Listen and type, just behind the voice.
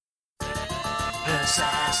Do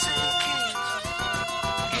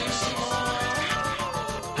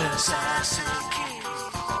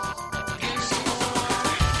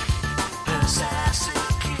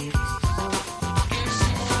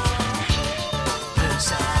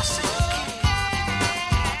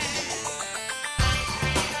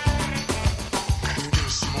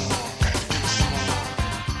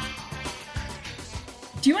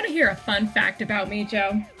you want to hear a fun fact about me,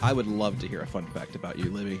 Joe? I would love to hear a fun fact about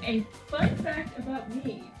you, Libby. A fun fact about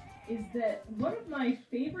me is that one of my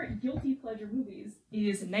favorite guilty pleasure movies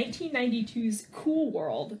is 1992's Cool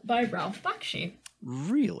World by Ralph Bakshi.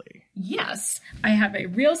 Really? Yes, I have a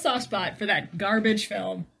real soft spot for that garbage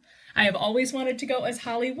film. I have always wanted to go as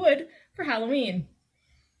Hollywood for Halloween.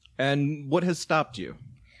 And what has stopped you?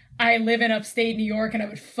 I live in upstate New York and I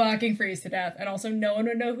would fucking freeze to death. And also no one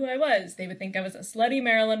would know who I was. They would think I was a slutty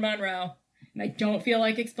Marilyn Monroe. And I don't feel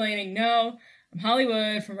like explaining, no, I'm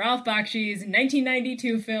Hollywood from Ralph Bakshi's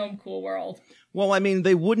 1992 film Cool World. Well, I mean,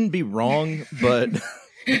 they wouldn't be wrong, but,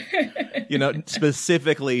 you know,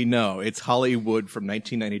 specifically, no, it's Hollywood from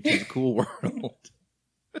 1992's Cool World.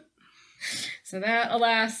 So that,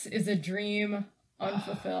 alas, is a dream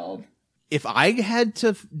unfulfilled. If I had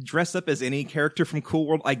to dress up as any character from Cool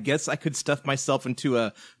World, I guess I could stuff myself into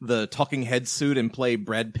the talking head suit and play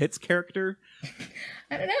Brad Pitt's character.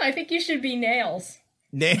 I don't know. I think you should be Nails.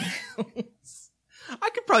 Nails. I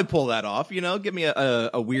could probably pull that off. You know, give me a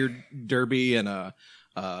weird derby and a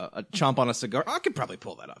chomp on a cigar. I could probably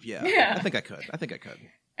pull that off. Yeah. I think I could.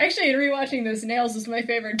 Actually, in rewatching this, Nails is my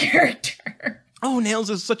favorite character. Oh, Nails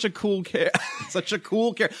is such a cool character.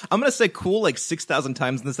 I'm going to say cool like 6,000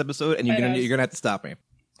 times in this episode, and you're going to have to stop me.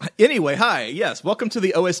 Anyway, hi. Yes, welcome to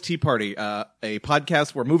the OST Party, a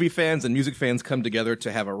podcast where movie fans and music fans come together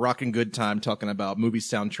to have a rockin' good time talking about movie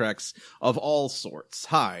soundtracks of all sorts.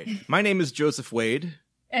 Hi, my name is Joseph Wade.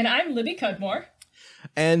 And I'm Libby Cudmore.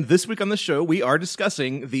 And this week on the show, we are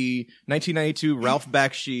discussing the 1992 Ralph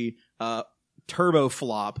Bakshi turbo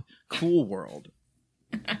flop, Cool World.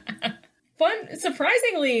 Fun,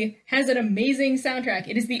 surprisingly, has an amazing soundtrack.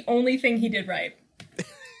 It is the only thing he did right.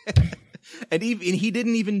 And he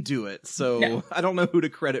didn't even do it, so no. I don't know who to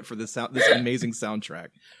credit for this amazing soundtrack.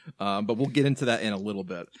 But we'll get into that in a little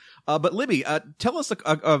bit. But Libby, tell us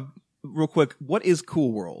real quick, what is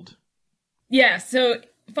Cool World? Yeah, so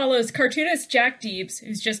it follows cartoonist Jack Deebs,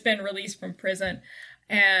 who's just been released from prison,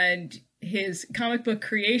 and his comic book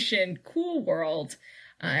creation, Cool World.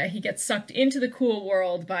 He gets sucked into the cool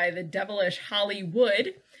world by the devilish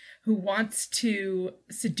Hollywood, who wants to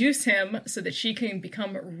seduce him so that she can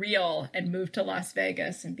become real and move to Las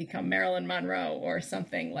Vegas and become Marilyn Monroe or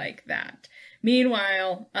something like that.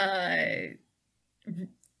 Meanwhile, I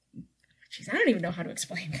don't even know how to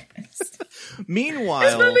explain this. Meanwhile,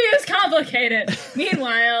 this movie is complicated.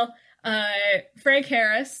 Meanwhile, Frank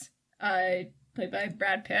Harris, played by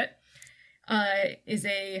Brad Pitt, is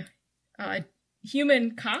a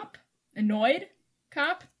human cop, annoyed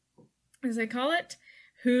cop, as they call it,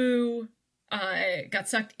 who got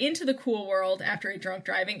sucked into the cool world after a drunk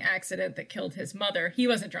driving accident that killed his mother. He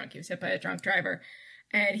wasn't drunk, he was hit by a drunk driver.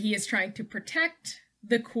 And he is trying to protect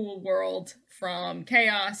the cool world from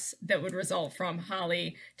chaos that would result from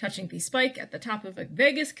Holly touching the spike at the top of a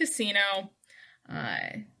Vegas casino.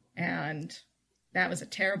 And that was a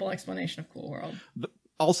terrible explanation of Cool World.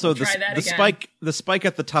 Also, the spike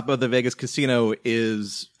at the top of the Vegas casino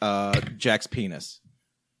is Jack's penis.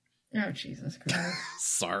 Oh, Jesus Christ.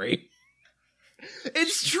 Sorry.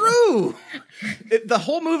 It's true. The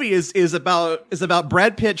whole movie is about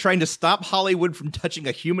Brad Pitt trying to stop Hollywood from touching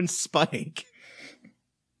a human spike.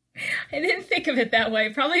 I didn't think of it that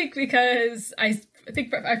way. Probably because I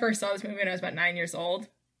think I first saw this movie when I was about 9 years old.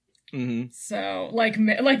 Mm-hmm. So, like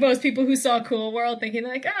most people who saw Cool World, thinking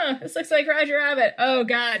like, oh, this looks like Roger Rabbit. Oh,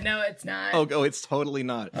 God, no, it's not. Oh, it's totally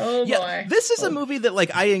not. Oh, yeah, boy. This is a movie that,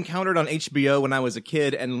 like, I encountered on HBO when I was a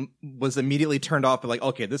kid and was immediately turned off. Like,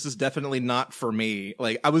 okay, this is definitely not for me.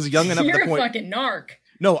 Like, I was young enough at the point. You're a fucking narc.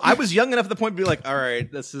 No, I was young enough at the point to be like, all right,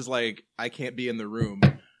 this is like, I can't be in the room.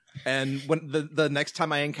 And when the next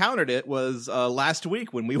time I encountered it was last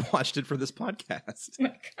week when we watched it for this podcast. Oh my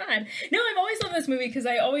God. No, I've always loved this movie because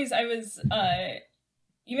I was,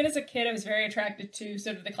 even as a kid, I was very attracted to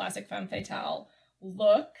sort of the classic femme fatale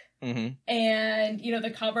look. Mm-hmm. And, you know,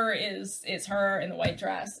 the cover is her in the white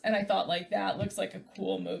dress. And I thought, like, that looks like a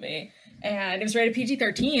cool movie. And it was rated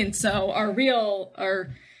PG-13. So our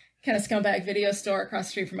kind of scumbag video store across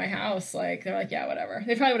the street from my house, like, they're like, yeah, whatever.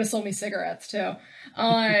 They probably would have sold me cigarettes too.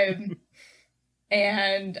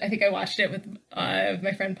 And I think I watched it with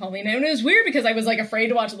my friend Paulina, and it was weird because I was like afraid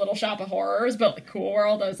to watch Little Shop of Horrors, but like Cool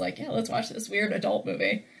World, I was like, yeah, let's watch this weird adult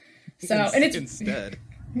movie. So, and it's instead.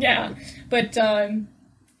 Yeah, but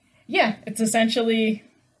yeah, it's essentially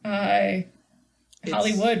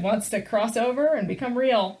Hollywood wants to cross over and become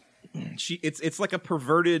real. It's like a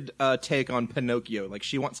perverted take on Pinocchio. Like,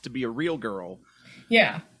 she wants to be a real girl.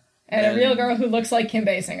 Yeah, and a real girl who looks like Kim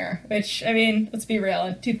Basinger. Which, I mean, let's be real.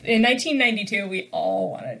 In 1992, we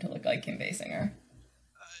all wanted to look like Kim Basinger.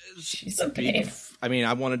 She's so babe. I mean,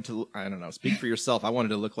 I don't know, speak for yourself. I wanted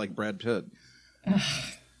to look like Brad Pitt.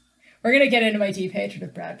 We're going to get into my deep hatred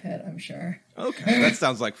of Brad Pitt, I'm sure. Okay, that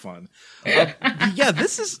sounds like fun. Yeah,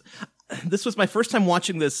 this was my first time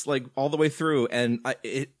watching this, like, all the way through, and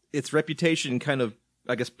its reputation kind of,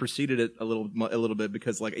 I guess, preceded it a little bit,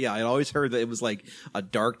 because, like, yeah, I always heard that it was like a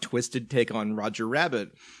dark, twisted take on Roger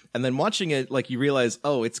Rabbit, and then watching it, like, you realize,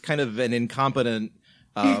 oh, it's kind of an incompetent,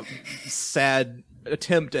 sad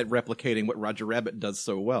attempt at replicating what Roger Rabbit does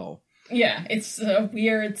so well. Yeah, it's a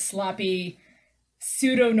weird, sloppy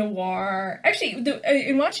pseudo-noir. Actually,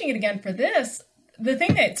 in watching it again for this, the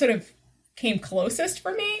thing that sort of came closest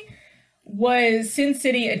for me was Sin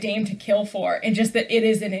City, A Dame to Kill For, and just that it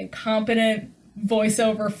is an incompetent,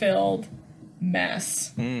 voiceover-filled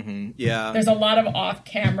mess. Mm-hmm. Yeah. There's a lot of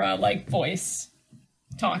off-camera, like, voice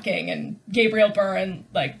talking, and Gabriel Byrne,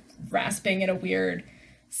 like, rasping in a weird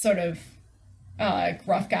sort of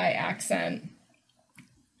gruff guy accent.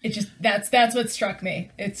 It just, that's what struck me.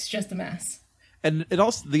 It's just a mess. And it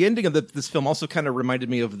also, the ending of this film also kind of reminded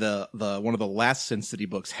me of the one of the last Sin City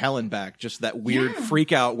books, Hell and Back, just that weird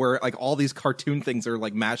freak out where, like, all these cartoon things are,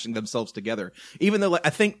 like, mashing themselves together. Even though, like, I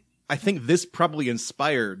think this probably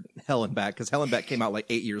inspired Hell and Back, because Hell and Back came out like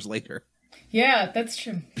 8 years later. Yeah, that's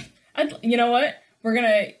true. You know what? We're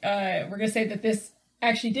gonna say that this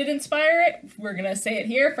actually did inspire it. We're gonna say it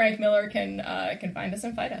here. Frank Miller can find us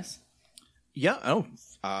and fight us. Yeah. Oh.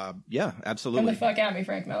 Yeah. Absolutely. Come the fuck at me,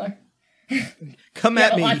 Frank Miller. Come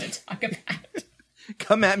at me. A lot to talk about.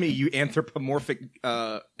 Come at me, you anthropomorphic.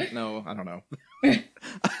 No, I don't know.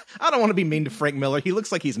 I don't want to be mean to Frank Miller. He looks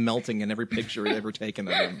like he's melting in every picture ever taken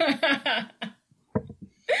of him.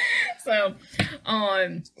 So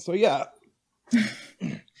yeah.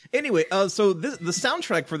 Anyway, so the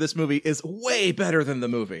soundtrack for this movie is way better than the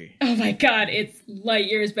movie. Oh my god, it's light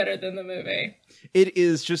years better than the movie. It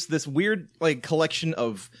is just this weird, like, collection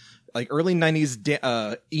of, like, early 90s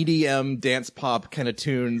EDM dance pop kind of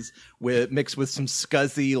tunes mixed with some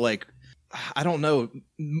scuzzy, like, I don't know,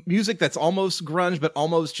 music that's almost grunge, but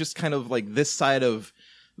almost just kind of like this side of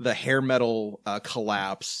the hair metal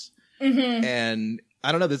collapse. Mm-hmm. And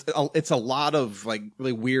I don't know, it's a lot of, like,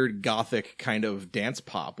 really weird gothic kind of dance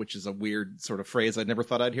pop, which is a weird sort of phrase I never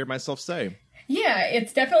thought I'd hear myself say. Yeah,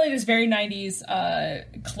 it's definitely this very 90s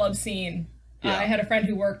club scene. Yeah. I had a friend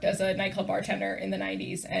who worked as a nightclub bartender in the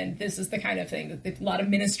 90s, and this is the kind of thing that a lot of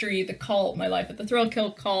Ministry, The Cult, My Life at the Thrill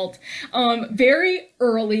Kill Cult, very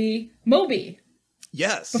early Moby.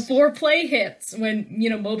 Yes. Before Play hits, when, you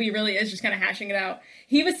know, Moby really is just kind of hashing it out.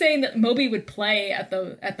 He was saying that Moby would play at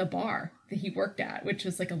the bar that he worked at, which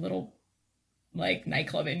was like a little, like,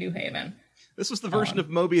 nightclub in New Haven. This was the version of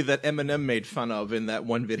Moby that Eminem made fun of in that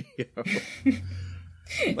one video.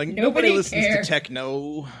 Like, nobody listens to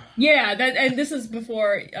techno. Yeah, and this is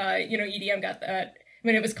before, EDM got that,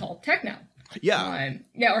 when it was called techno. Yeah.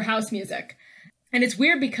 Or house music. And it's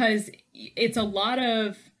weird because it's a lot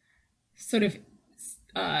of sort of,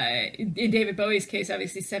 in David Bowie's case,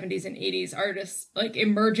 obviously 70s and 80s artists, like,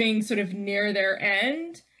 emerging sort of near their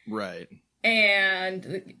end. Right.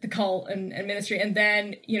 And the Cult and Ministry. And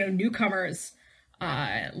then, newcomers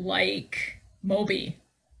like Moby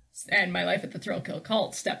and My Life at the Thrill Kill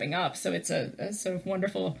Cult stepping up. So it's a sort of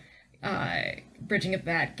wonderful bridging of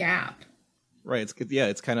that gap. Right.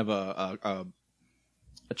 It's kind of a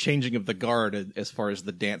changing of the guard as far as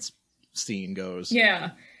the dance scene goes.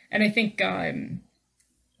 Yeah. And I think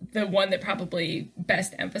the one that probably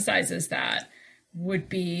best emphasizes that would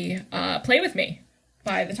be Play With Me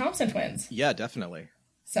by the Thompson Twins. Yeah, definitely.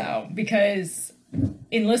 So, because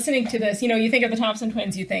in listening to this, you think of the Thompson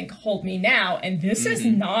Twins, you think Hold Me Now, and this is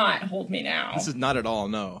not Hold Me Now. This is not at all,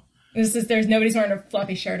 no. There's nobody's wearing a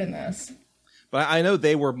fluffy shirt in this. But I know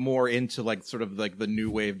they were more into, like, sort of like the new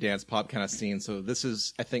wave dance pop kind of scene, so this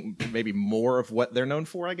is, I think, maybe more of what they're known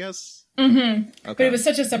for, I guess. Mm-hmm. Okay. But it was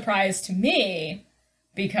such a surprise to me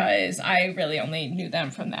because I really only knew them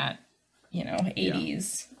from that, 80s. Yeah.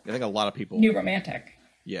 I think a lot of people. New Romantic.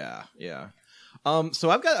 Yeah. So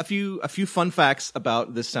I've got a few fun facts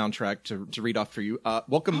about this soundtrack to read off for you.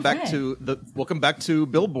 Welcome back to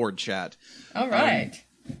Billboard chat. All right.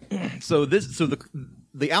 So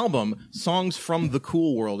the album Songs from the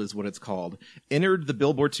Cool World is what it's called. Entered the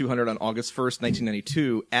Billboard 200 on August 1st,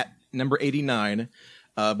 1992 at number 89.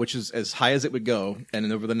 which is as high as it would go. And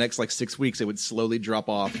then over the next 6 weeks, it would slowly drop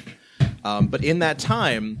off. But in that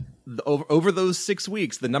time, over those 6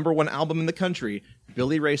 weeks, the number one album in the country,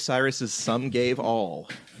 Billy Ray Cyrus's Some Gave All.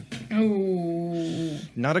 Oh.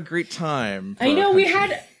 Not a great time. I know, we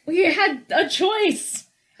had a choice.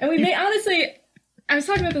 And we may, honestly, I was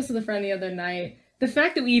talking about this with a friend the other night. The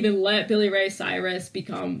fact that we even let Billy Ray Cyrus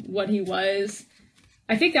become what he was,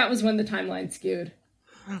 I think that was when the timeline skewed.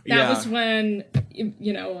 That was when,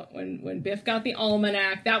 when Biff got the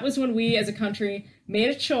almanac. That was when we as a country made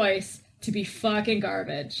a choice to be fucking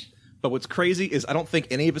garbage. But what's crazy is I don't think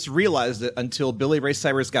any of us realized it until Billy Ray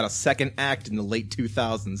Cyrus got a second act in the late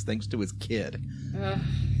 2000s thanks to his kid. I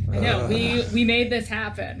know. We made this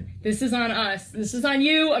happen. This is on us. This is on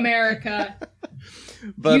you, America.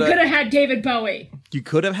 But you could have had David Bowie. You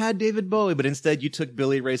could have had David Bowie, but instead you took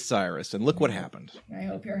Billy Ray Cyrus, and look what happened. I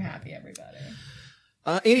hope you're happy, everybody.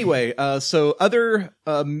 Anyway, so other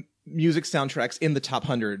music soundtracks in the top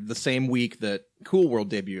 100 the same week that Cool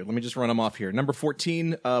World debuted. Let me just run them off here. Number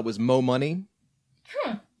 14 was Mo Money.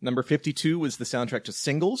 Huh. Number 52 was the soundtrack to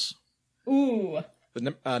Singles. Ooh.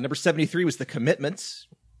 Number 73 was The Commitments.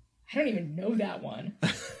 I don't even know that one.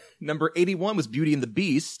 Number 81 was Beauty and the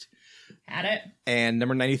Beast. Had it. And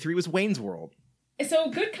number 93 was Wayne's World. So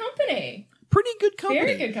good company. Pretty good company.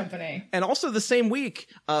 Very good company. And also the same week,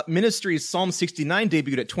 Ministry's Psalm 69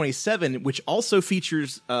 debuted at 27, which also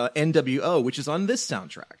features NWO, which is on this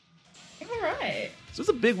soundtrack. All right. So it's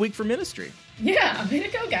a big week for Ministry. Yeah, way to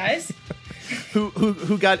go, guys.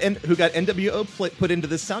 who got NWO put into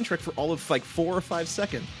this soundtrack for all of 4 or 5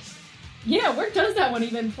 seconds. Yeah, where does that one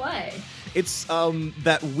even play? It's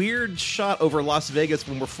that weird shot over Las Vegas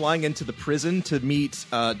when we're flying into the prison to meet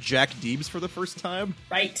Jack Deebs for the first time.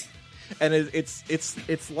 Right. And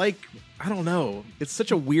it's like, I don't know. It's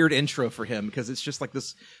such a weird intro for him because it's just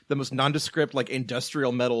the most nondescript,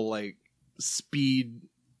 industrial metal, speed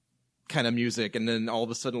kind of music. And then all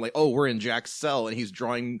of a sudden, we're in Jack's cell and he's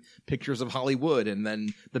drawing pictures of Hollywood. And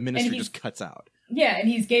then the Ministry just cuts out. Yeah, and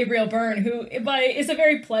he's Gabriel Byrne, who is a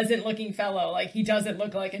very pleasant looking fellow. He doesn't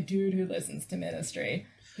look like a dude who listens to Ministry.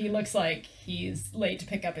 He looks like he's late to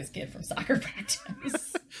pick up his kid from soccer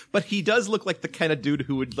practice. But he does look like the kind of dude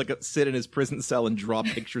who would sit in his prison cell and draw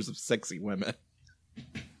pictures of sexy women.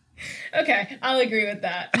 Okay, I'll agree with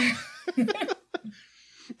that.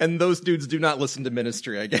 And those dudes do not listen to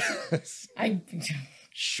Ministry, I guess.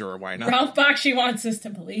 Sure, why not? Ralph Bakshi wants us to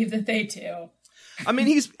believe that they do. I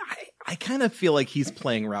mean, I kind of feel like he's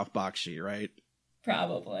playing Ralph Bakshi, right?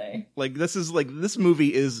 Probably. This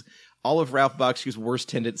movie is all of Ralph Bakshi's worst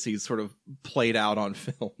tendencies sort of played out on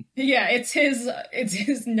film. Yeah, it's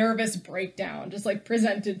his nervous breakdown, just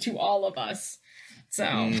presented to all of us.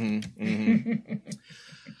 So.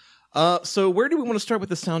 So where do we want to start with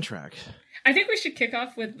the soundtrack? I think we should kick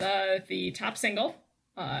off with the top single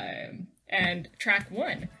and track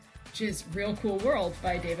 1, which is Real Cool World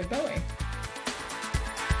by David Bowie.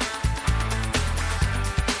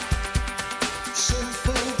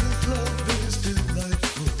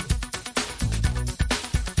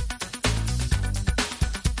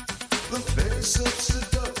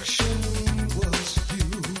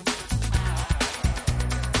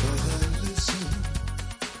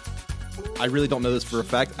 I really don't know this for a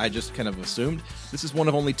fact. I just kind of assumed. This is one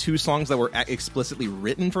of only 2 songs that were explicitly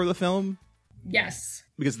written for the film. Yes.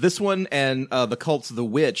 Because this one and The Cult's The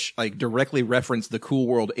Witch directly reference the Cool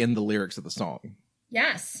World in the lyrics of the song.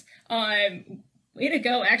 Yes. Way to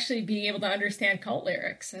go actually being able to understand cult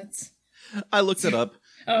lyrics. I looked it up.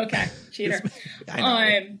 Oh, okay. Cheater. I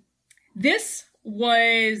know. This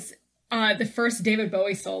was the first David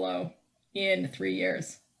Bowie solo in 3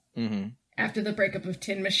 years. Mm-hmm. After the breakup of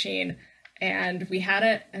Tin Machine. And we had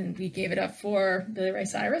it, and we gave it up for Billy Ray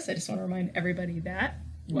Cyrus. I just want to remind everybody that,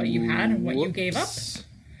 what you had and what you gave up.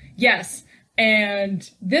 Yes. And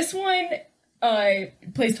this one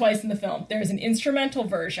plays twice in the film. There's an instrumental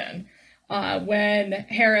version when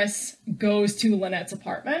Harris goes to Lynette's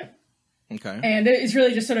apartment. Okay. And it's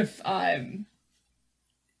really just sort of,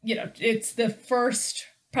 it's the first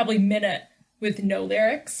probably minute with no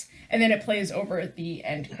lyrics, and then it plays over the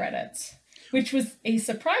end credits. Which was a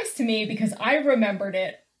surprise to me because I remembered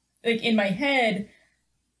it, in my head,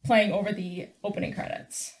 playing over the opening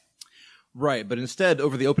credits. Right, but instead,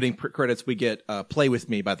 over the opening credits, we get Play With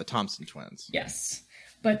Me by the Thompson Twins. Yes.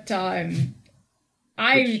 But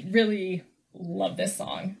I really love this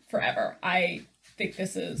song forever. I think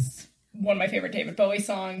this is one of my favorite David Bowie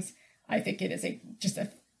songs. I think it is just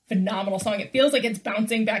a phenomenal song. It feels like it's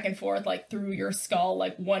bouncing back and forth, through your skull,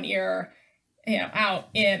 one ear... out,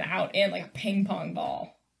 in, like a ping pong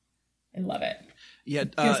ball. I love it. Yeah,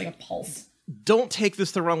 it feels like a pulse. don't take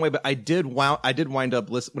this the wrong way, but I did wind up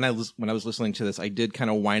when I was listening to this, I did kind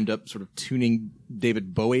of wind up sort of tuning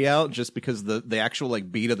David Bowie out just because the actual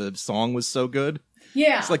like beat of the song was so good.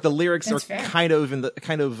 Yeah. It's like the lyrics are fair. kind of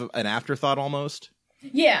an afterthought almost.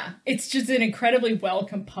 Yeah, it's just an incredibly well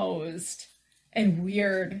composed and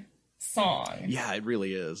weird song. Yeah, it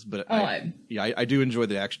really is. But I do enjoy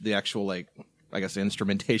the actual like, I guess,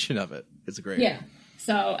 instrumentation of it. It's great. Yeah.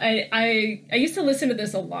 So I used to listen to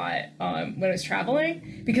this a lot when I was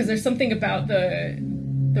traveling because there's something about the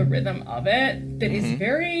rhythm of it that is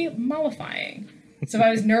very mollifying. So if I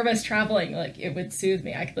was nervous traveling, like it would soothe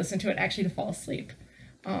me. I could listen to it actually to fall asleep.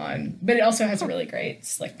 But it also has a really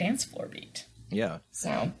great like dance floor beat. Yeah.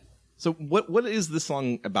 So what is this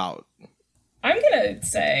song about? I'm gonna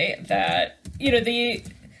say that the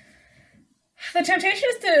temptation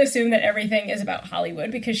is to assume that everything is about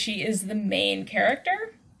Hollywood because she is the main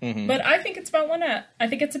character. Mm-hmm. But I think it's about Lynette. I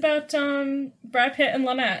think it's about Brad Pitt and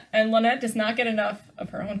Lynette. And Lynette does not get enough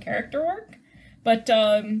of her own character work. But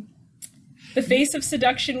the face of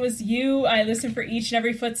seduction was you. I listen for each and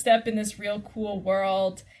every footstep in this real cool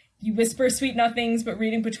world. You whisper sweet nothings, but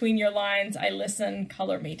reading between your lines, I listen,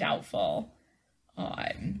 color me doubtful.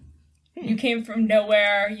 You came from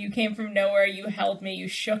nowhere. You held me. You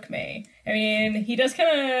shook me. I mean, he does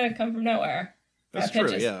kind of come from nowhere. That's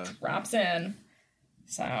true, yeah. Drops in.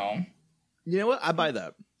 So. You know what? I buy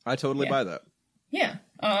that. I totally buy that. Yeah.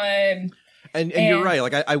 And you're right.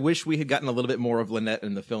 Like, I wish we had gotten a little bit more of Lynette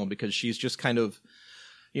in the film because she's just kind of,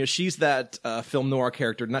 she's that film noir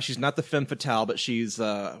character. She's not the femme fatale, but she's,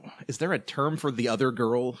 is there a term for the other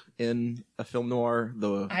girl in a film noir?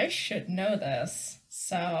 I should know this.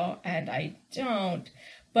 So, and I don't,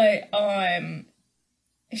 but,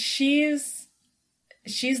 she's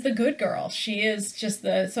the good girl. She is just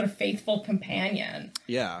the sort of faithful companion.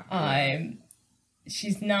 Yeah.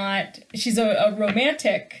 She's a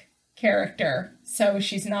romantic character. So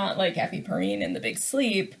she's not like Effie Perrine in The Big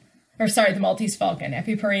Sleep, or sorry, The Maltese Falcon,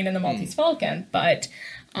 Effie Perrine in The Maltese Falcon, but,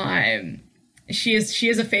 she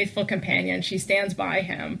is a faithful companion. She stands by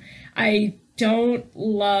him. I don't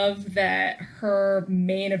love that her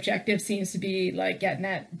main objective seems to be like getting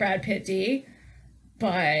at Brad Pitt D,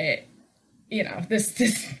 but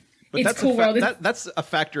this but it's cool world. That's a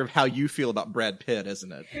factor of how you feel about Brad Pitt,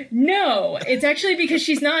 isn't it? No, it's actually because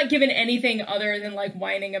she's not given anything other than like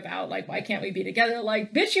whining about like why can't we be together?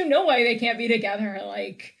 Like, bitch, you know why they can't be together?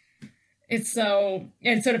 Like, it's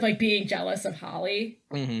sort of like being jealous of Holly.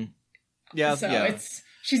 Mm-hmm. Yeah, so yeah.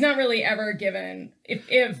 She's not really ever given.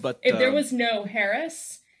 If there was no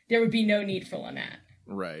Harris, there would be no need for Lynette.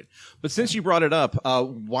 Right. But since you brought it up,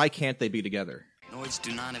 why can't they be together? Noids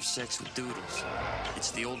do not have sex with doodles.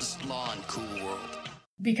 It's the oldest law in Cool World.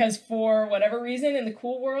 Because for whatever reason in the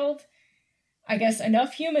Cool World, I guess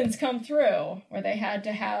enough humans come through where they had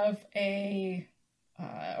to have a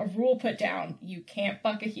rule put down. You can't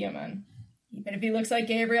fuck a human, even if he looks like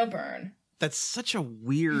Gabriel Byrne. That's such a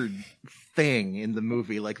weird thing in the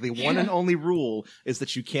movie. Like, the one and only rule is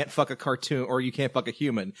that you can't fuck a cartoon or you can't fuck a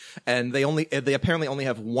human. And they apparently only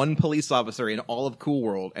have one police officer in all of Cool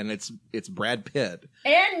World, and it's Brad Pitt.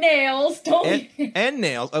 And Nails. And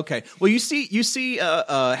Nails. Okay. Well, you see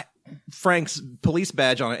Frank's police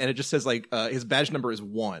badge on it, and it just says like his badge number is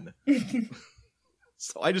 1.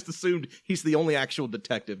 So I just assumed he's the only actual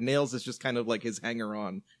detective. Nails is just kind of like his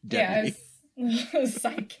hanger-on deputy. Yeah,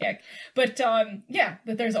 sidekick. But that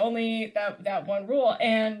there's only that one rule,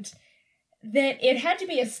 and that it had to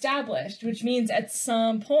be established, which means at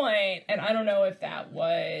some point, and I don't know if that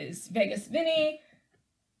was Vegas Vinny,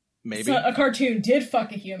 maybe so a cartoon did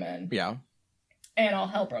fuck a human, yeah, and all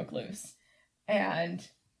hell broke loose. And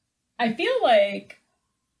I feel like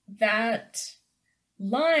that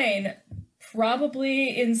line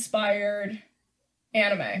probably inspired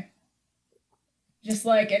anime. Just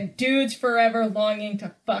like, and dudes forever longing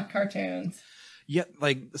to fuck cartoons. Yeah,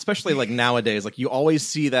 like, especially like nowadays, like you always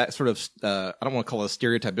see that sort of, I don't want to call it a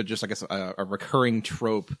stereotype, but just, I guess, a recurring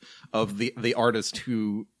trope of the artist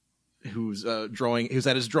who's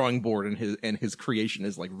at his drawing board and his creation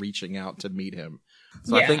is like reaching out to meet him.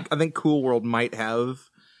 So yeah. I think Cool World might have,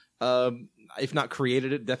 if not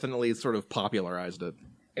created it, definitely sort of popularized it.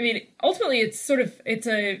 I mean, ultimately it's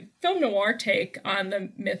a film noir take on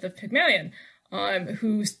the myth of Pygmalion.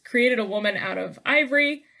 Who's created a woman out of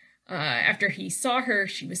ivory. After he saw her,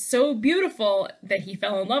 she was so beautiful that he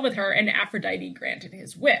fell in love with her, and Aphrodite granted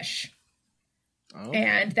his wish. Oh.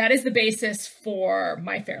 And that is the basis for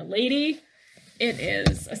My Fair Lady. It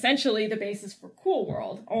is essentially the basis for Cool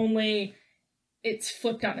World, only it's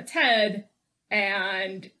flipped on its head,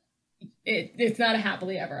 and it's not a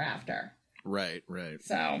happily ever after. Right, right.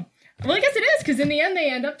 So, Well, I guess it is, because in the end they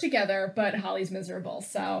end up together, but Holly's miserable,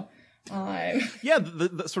 so... Yeah,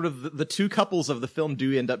 the sort of the two couples of the film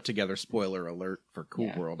do end up together. Spoiler alert for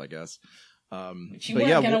Cool World, I guess. Which you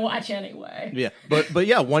weren't gonna watch anyway. Yeah, but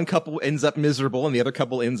yeah, one couple ends up miserable and the other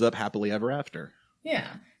couple ends up happily ever after. Yeah.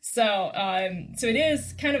 So so it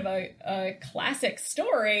is kind of a classic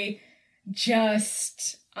story,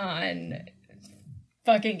 just on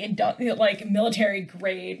fucking like military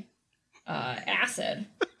grade acid.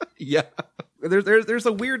 Yeah. There is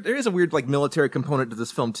a weird like military component to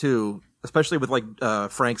this film too, especially with like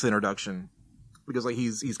Frank's introduction, because like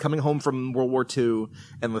he's coming home from World War II,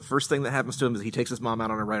 and the first thing that happens to him is he takes his mom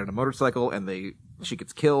out on a ride on a motorcycle, and she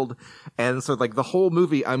gets killed, and so like the whole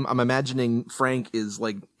movie, I'm imagining Frank is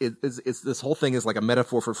like it's this whole thing is like a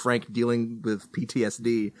metaphor for Frank dealing with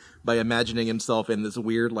PTSD by imagining himself in this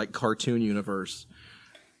weird like cartoon universe.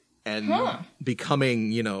 And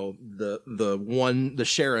becoming, you know, the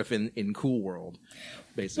sheriff in Cool World,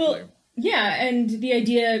 basically. Well, yeah, and the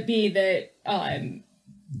idea being that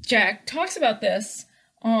Jack talks about this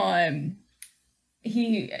as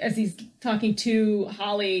he's talking to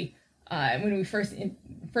Holly when we first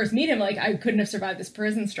meet him, like, I couldn't have survived this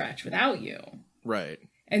prison stretch without you. Right.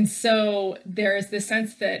 And so there's this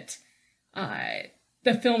sense that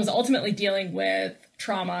the film is ultimately dealing with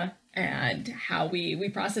trauma and how we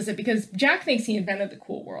process it, because Jack thinks he invented the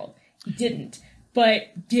Cool World. He didn't.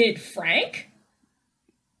 But did Frank?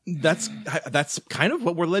 That's kind of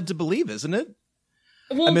what we're led to believe, isn't it?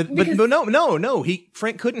 Well, I mean, but no.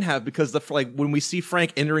 Frank couldn't have, because when we see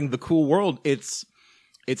Frank entering the Cool World, it's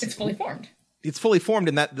fully formed. It's fully formed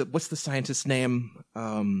in that what's the scientist's name?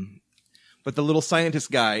 But the little scientist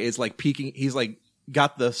guy is like peeking. He's like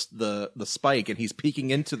got the spike, and he's peeking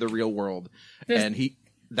into the real world,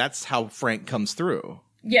 that's how Frank comes through.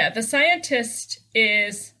 Yeah, the scientist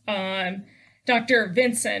is Dr.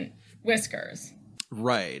 Vincent Whiskers.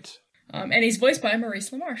 Right. And he's voiced by Maurice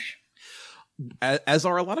LaMarche. As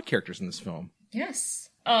are a lot of characters in this film. Yes.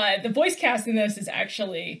 The voice cast in this is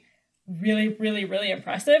actually really, really, really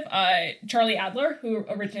impressive. Charlie Adler, who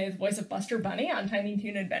originated the voice of Buster Bunny on Tiny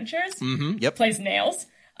Toon Adventures, plays Nails.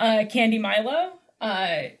 Candy Milo,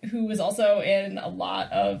 who was also in a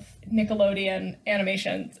lot of Nickelodeon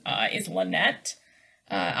animations, is Lynette.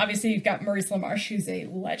 Obviously, you've got Maurice LaMarche, who's a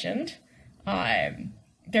legend.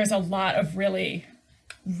 There's a lot of really,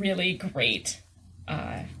 really great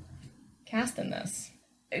cast in this.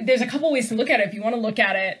 There's a couple ways to look at it. If you want to look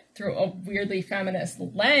at it through a weirdly feminist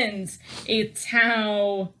lens, it's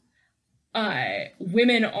how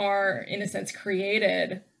women are, in a sense,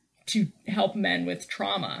 created to help men with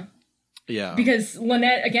trauma. Yeah. Because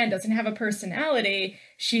Lynette, again, doesn't have a personality.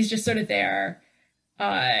 She's just sort of there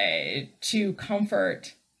to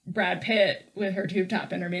comfort Brad Pitt with her tube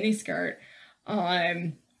top and her miniskirt.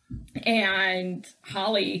 And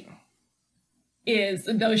Holly is,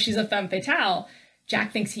 though she's a femme fatale,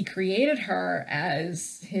 Jack thinks he created her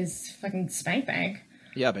as his fucking spank bank.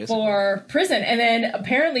 Yeah, basically. For prison. And then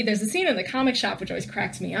apparently there's a scene in the comic shop which always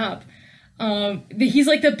cracks me up. He's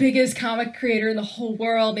like the biggest comic creator in the whole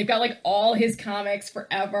world. They've got like all his comics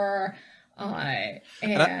forever. And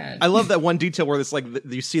I love that one detail where it's like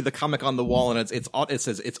you see the comic on the wall and it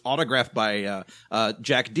says it's autographed by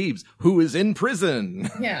Jack Deebs, who is in prison.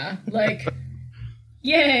 Yeah, like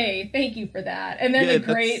yay, thank you for that. And then the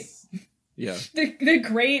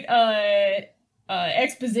great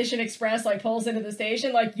Exposition Express like pulls into the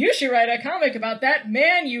station like, you should write a comic about that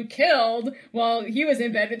man you killed while he was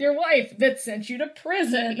in bed with your wife that sent you to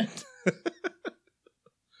prison.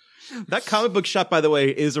 That comic book shop, by the way,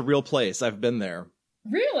 is a real place. I've been there.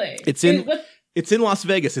 Really? It's in Las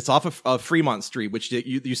Vegas. It's off of Fremont Street, which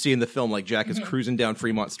you see in the film. Like Jack is cruising down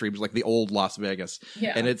Fremont Street, which is like the old Las Vegas.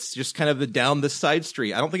 Yeah. And it's just kind of down this side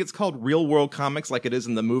street. I don't think it's called Real World Comics like it is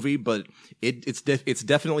in the movie, but it's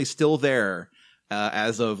definitely still there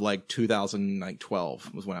as of like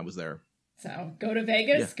 2012 was when I was there. So go to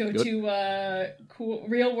Vegas, go to cool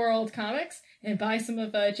Real World Comics, and buy some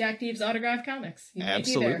of Jack Deeb's autographed comics.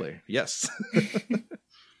 Absolutely, yes.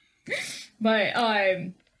 But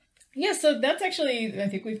yeah, so that's actually, I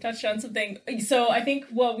think we've touched on something. So I think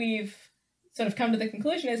what we've sort of come to the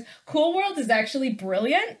conclusion is Cool World is actually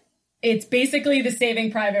brilliant. It's basically the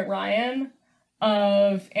Saving Private Ryan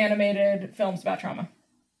of animated films about trauma.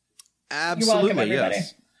 Absolutely, you're welcome, everybody.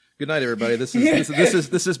 Yes. Good night, everybody. This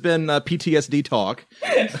has been PTSD Talk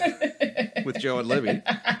with Joe and Libby.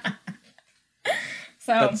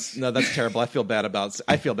 So that's terrible. I feel bad about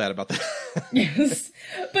that. Yes,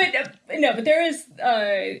 but there is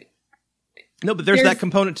no, but there's that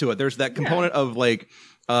component to it. There's that component of like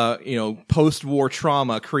post-war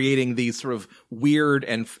trauma, creating these sort of weird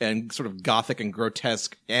and sort of gothic and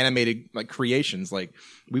grotesque animated like creations. Like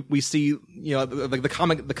we see, like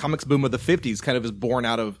the comics boom of the 50s kind of is born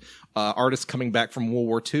out of artists coming back from World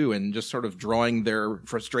War II and just sort of drawing their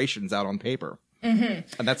frustrations out on paper. Mm-hmm.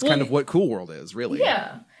 And that's kind of what Cool World is, really.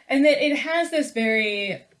 Yeah. And that it has this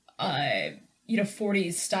very,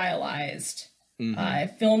 40s stylized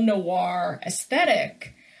film noir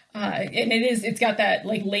aesthetic. And it's got that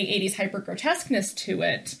like late 80s hyper grotesqueness to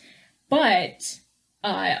it. But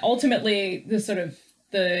ultimately,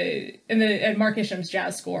 and Mark Isham's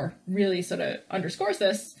jazz score really sort of underscores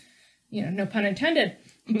this, no pun intended.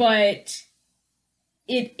 But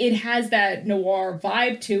it has that noir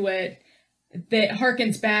vibe to it that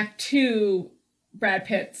harkens back to Brad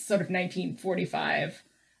Pitt's sort of 1945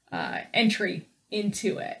 entry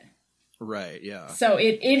into it. Right, yeah. So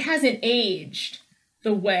it hasn't aged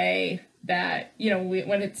the way that,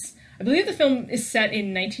 when it's... I believe the film is set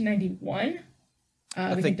in 1991.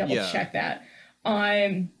 We can double check that.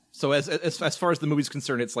 So as far as the movie's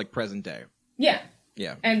concerned, it's like present day. Yeah.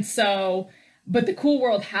 Yeah. And so... But the Cool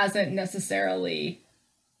World hasn't necessarily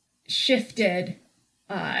shifted.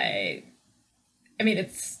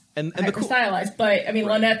 It's hyper stylized, but right.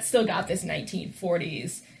 Lynette's still got this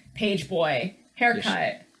 1940s page boy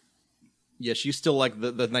haircut. Yeah, she's still like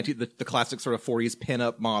the classic sort of 40s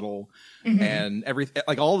pinup model, and everything.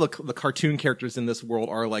 Like all the cartoon characters in this world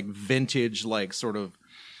are like vintage, like sort of,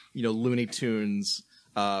 Looney Tunes,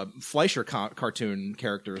 Fleischer cartoon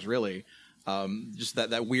characters, really. Just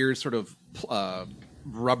that weird sort of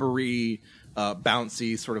rubbery,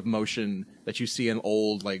 bouncy sort of motion that you see in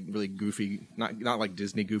old, like really goofy, not like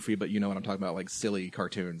Disney goofy, but you know what I'm talking about, like silly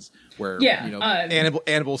cartoons where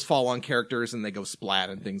animals fall on characters and they go splat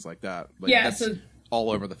and things like that. Like, that's all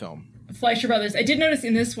over the film. Fleischer Brothers. I did notice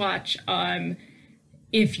in this watch,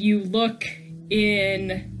 if you look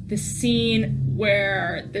in the scene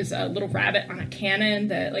where there's a little rabbit on a cannon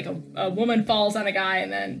that like a woman falls on a guy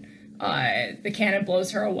and then the cannon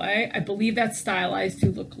blows her away. I believe that's stylized to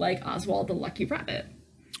look like Oswald the Lucky Rabbit,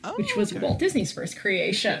 which was Walt Disney's first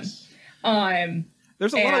creation. Yes.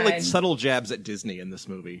 There's a lot of like subtle jabs at Disney in this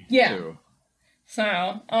movie, too. So,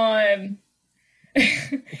 and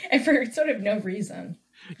for sort of no reason.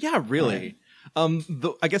 Yeah, really.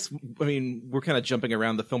 I guess, we're kind of jumping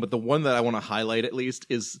around the film, but the one that I want to highlight at least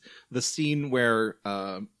is the scene where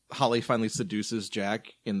Holly finally seduces Jack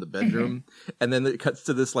in the bedroom, and then it cuts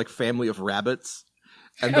to this like family of rabbits,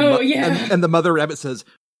 and the mother rabbit says,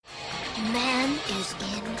 "Man is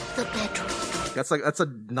in the bedroom." That's a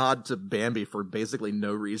nod to Bambi for basically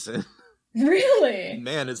no reason. Really?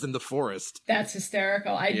 Man is in the forest. That's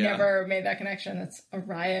hysterical. I never made that connection. That's a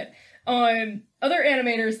riot. Other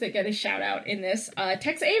animators that get a shout out in this,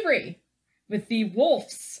 Tex Avery with the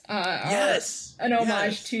Wolves, are an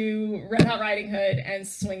homage to Red Hot Riding Hood and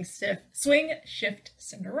Swing Shift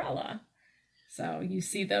Cinderella. So you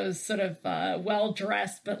see those sort of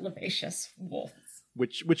well-dressed but vivacious wolves.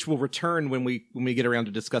 Which will return when we get around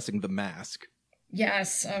to discussing The Mask.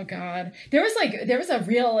 Yes. Oh God. There was a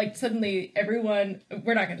real like suddenly everyone.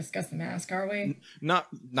 We're not going to discuss The Mask, are we? Not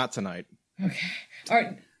tonight. Okay. All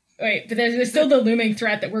right. Wait, but there's still the looming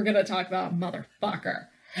threat that we're going to talk about, motherfucker.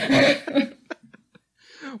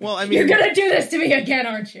 Well, you're going to do this to me again,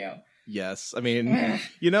 aren't you? Yes.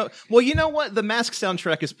 You know what? The Mask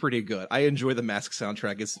soundtrack is pretty good. I enjoy the Mask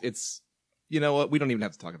soundtrack. It's you know what? We don't even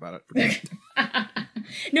have to talk about it.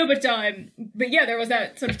 No, but yeah, there was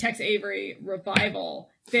that sort of Tex Avery revival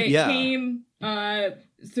that came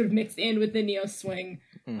sort of mixed in with the neo swing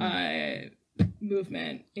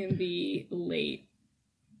movement in the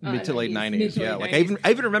mid to late 90s. Yeah, like I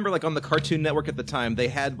even remember like on the Cartoon Network at the time they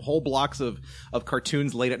had whole blocks of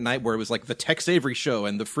cartoons late at night where it was like the Tex Avery show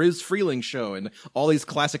and the Friz Freeling show, and all these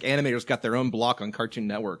classic animators got their own block on Cartoon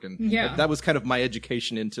Network, and that was kind of my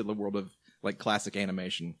education into the world of like classic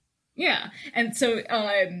animation. Yeah, and so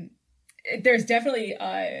there's definitely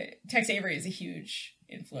Tex Avery is a huge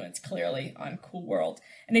influence clearly on Cool World,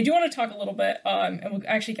 and I do want to talk a little bit and we'll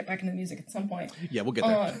actually get back into the music at some point. Yeah, we'll get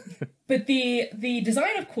there. But the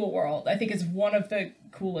design of Cool World I think is one of the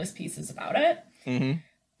coolest pieces about it,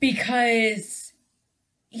 because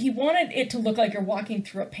he wanted it to look like you're walking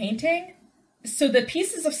through a painting. So the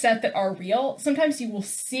pieces of set that are real, sometimes you will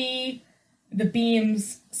see the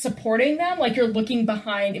beams supporting them, like you're looking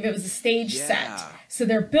behind if it was a stage set. So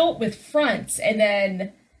they're built with fronts, and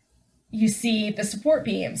then you see the support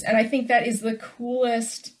beams. And I think that is the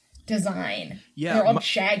coolest design. Yeah. They're all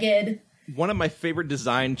jagged. One of my favorite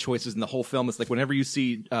design choices in the whole film is like whenever you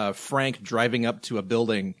see Frank driving up to a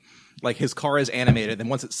building like his car is animated, and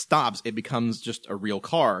once it stops, it becomes just a real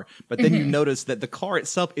car. But then you notice that the car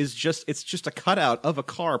itself is just a cutout of a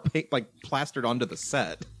car, like plastered onto the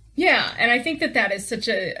set. Yeah, and I think that is such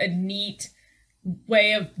a neat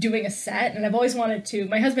way of doing a set. And I've always wanted to.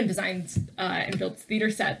 My husband designs and builds theater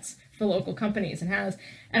sets for local companies and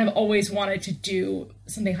I've always wanted to do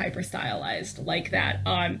something hyper stylized like that.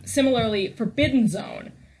 Similarly, Forbidden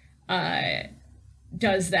Zone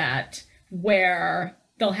does that, where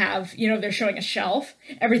they'll have, they're showing a shelf.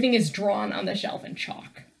 Everything is drawn on the shelf in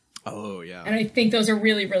chalk. Oh, yeah. And I think those are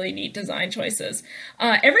really, really neat design choices.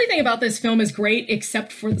 Everything about this film is great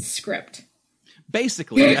except for the script.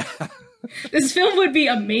 Basically, yeah. This film would be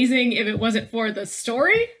amazing if it wasn't for the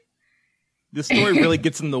story. The story really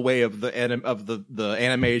gets in the way of the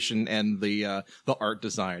animation and the art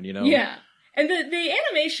design, Yeah. And the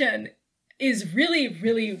animation is really,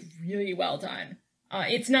 really, really well done.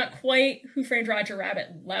 It's not quite Who Framed Roger Rabbit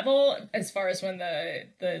level as far as when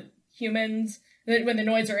the humans, when the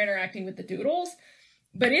Noids are interacting with the Doodles,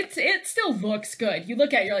 but it still looks good. You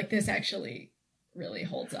look at it, you're like, this actually really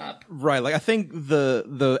holds up. Right. Like, I think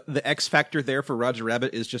the X factor there for Roger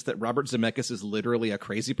Rabbit is just that Robert Zemeckis is literally a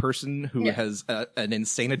crazy person who has an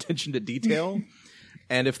insane attention to detail.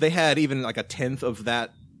 And if they had even like a tenth of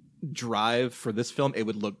that drive for this film, it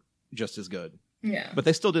would look just as good. Yeah. But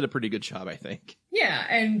they still did a pretty good job, I think. Yeah.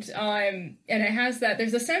 And it has that,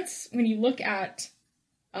 there's a sense when you look at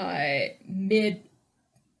early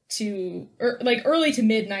to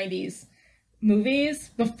mid 90s movies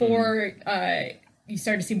before you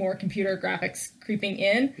start to see more computer graphics creeping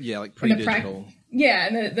in. Yeah, like pre-digital.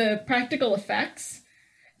 And the practical effects,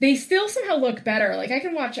 they still somehow look better. Like, I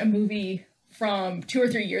can watch a movie from 2 or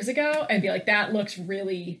 3 years ago and be like, that looks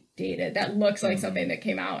really dated. That looks like something that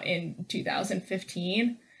came out in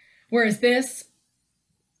 2015. Whereas this,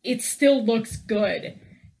 it still looks good.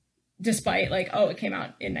 Despite like, it came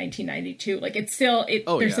out in 1992. Like, it's still,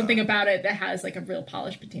 there's something about it that has like a real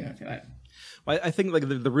polished patina to it. I think like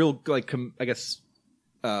the real like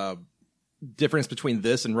difference between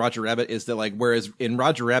this and Roger Rabbit is that, like, whereas in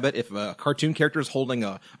Roger Rabbit, if a cartoon character is holding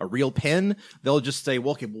a real pen, they'll just say,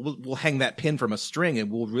 well, okay, we'll hang that pin from a string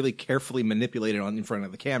and we'll really carefully manipulate it in front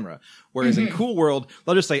of the camera. Whereas in Cool World,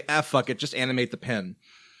 they'll just say, fuck it, just animate the pen.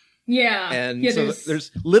 Yeah. And so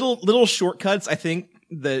there's little shortcuts, I think,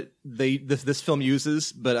 that this film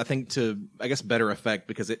uses, but I think to, I guess, better effect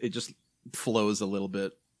because it just flows a little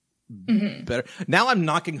bit better. Now I'm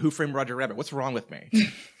knocking Who Framed Roger Rabbit. What's wrong with me?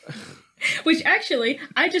 Which actually,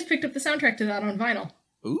 I just picked up the soundtrack to that on vinyl.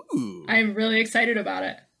 Ooh. I'm really excited about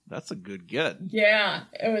it. That's a good get. Yeah.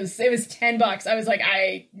 It was $10. I was like,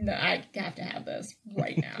 I have to have this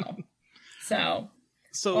right now. So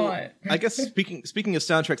I guess speaking of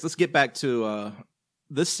soundtracks, let's get back to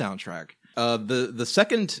this soundtrack. The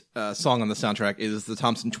second song on the soundtrack is the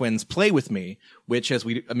Thompson Twins' "Play With Me," which, as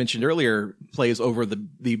we mentioned earlier, plays over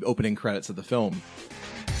the opening credits of the film.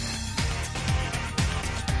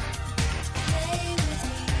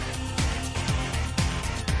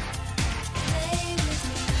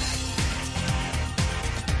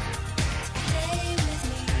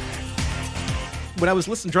 When I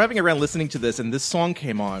was driving around listening to this and this song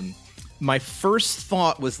came on, my first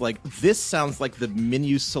thought was like, this sounds like the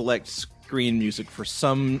menu select screen music for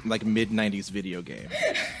some like mid-90s video game.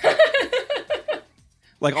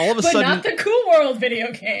 Like all of a sudden, not the Cool World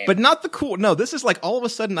video game. But not the cool. No, this is like all of a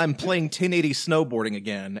sudden I'm playing 1080 snowboarding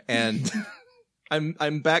again, and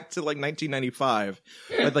I'm back to like 1995.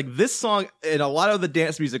 But like this song and a lot of the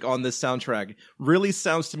dance music on this soundtrack really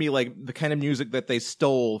sounds to me like the kind of music that they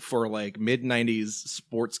stole for like mid-90s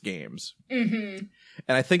sports games. Mm-hmm.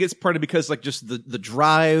 And I think it's partly because like just the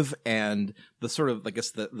drive and the sort of, I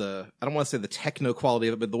guess the I don't want to say the techno quality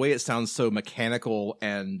of it, but the way it sounds so mechanical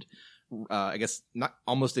and I guess not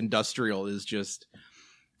almost industrial is just,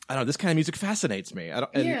 I don't know, this kind of music fascinates me.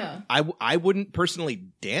 I wouldn't personally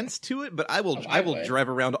dance to it, but I will drive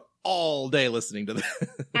around all day listening to this.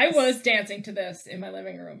 I was dancing to this in my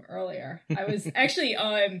living room earlier. I was actually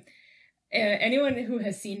anyone who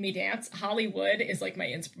has seen me dance, Hollywood is like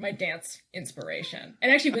my dance inspiration.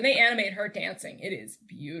 And actually when they animate her dancing, it is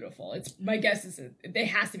beautiful. My guess is it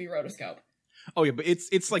has to be rotoscope. Oh yeah, but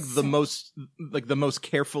it's like the most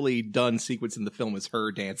carefully done sequence in the film is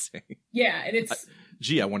her dancing. Yeah, and it's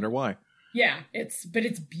I wonder why. Yeah,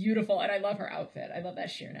 it's beautiful, and I love her outfit. I love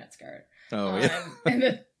that sheer net skirt. Oh yeah.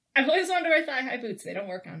 And I've always wanted to wear thigh-high boots. They don't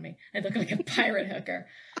work on me. I look like a pirate hooker.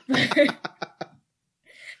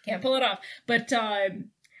 Can't pull it off. But I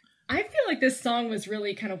feel like this song was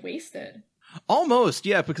really kind of wasted. Almost,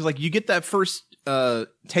 yeah, because like you get that first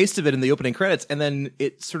taste of it in the opening credits, and then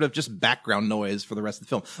it's sort of just background noise for the rest of the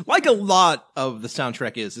film. Like a lot of the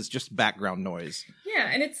soundtrack is just background noise. Yeah,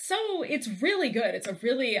 and it's really good. It's a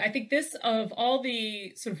really, I think this, of all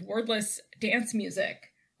the sort of wordless dance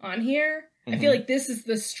music on here, I feel like this is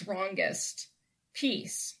the strongest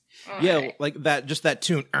piece. Yeah, like that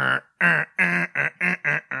tune.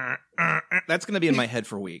 That's going to be in my head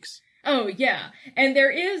for weeks. Oh, yeah. And there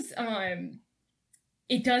is,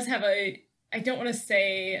 it does have I don't want to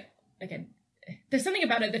say, there's something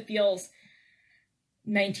about it that feels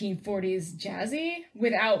 1940s jazzy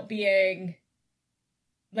without being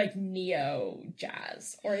like neo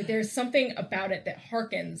jazz. Or there's something about it that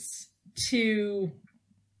harkens to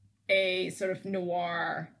a sort of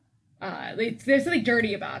noir. There's something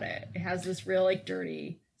dirty about it. It has this real like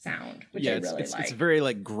dirty sound, which I really like. It's very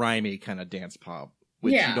like grimy kind of dance pop,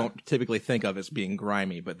 which you don't typically think of as being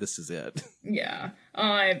grimy, but this is it. Yeah.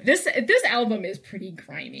 This album is pretty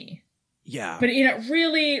grimy. Yeah. But in a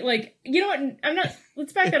really like, you know what?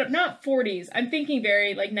 Let's back that up. Not 40s. I'm thinking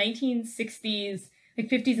very like 1960s, like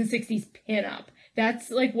 50s and 60s pinup. That's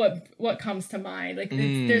like what comes to mind. Like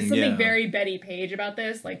there's something very Betty Page about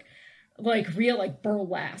this. Like real like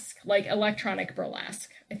burlesque, like electronic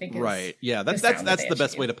burlesque, I think. Right. Yeah. That's the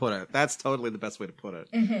best way to put it. That's totally the best way to put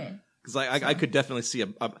it. Mm-hmm. Because I could definitely see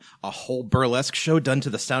a whole burlesque show done to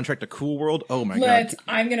the soundtrack to Cool World. Oh my god!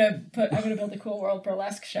 I'm gonna build a Cool World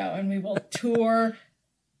burlesque show, and we will tour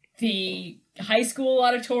the high school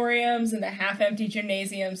auditoriums and the half-empty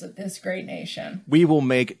gymnasiums of this great nation. We will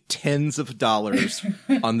make tens of dollars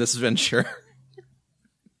on this venture.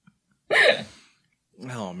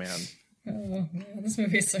 Oh man! Oh man, this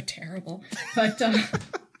movie is so terrible, but.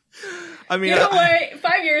 I mean, you know what?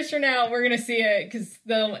 5 years from now, we're gonna see it because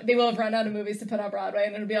they will have run out of movies to put on Broadway,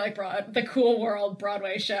 and it'll be like the Cool World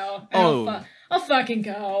Broadway show. And I'll fucking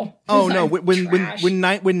go. Oh no! When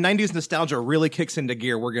 90s nostalgia really kicks into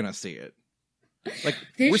gear, we're gonna see it. Like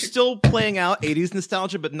we're still playing out 80s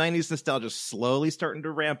nostalgia, but 90s nostalgia is slowly starting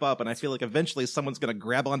to ramp up, and I feel like eventually someone's gonna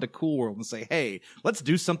grab onto Cool World and say, "Hey, let's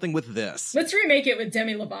do something with this. Let's remake it with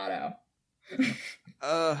Demi Lovato."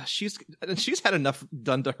 She's had enough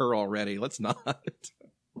done to her already. Let's not.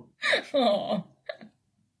 Oh.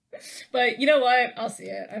 But you know what? I'll see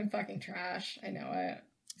it. I'm fucking trash. I know it.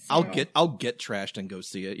 So. I'll get trashed and go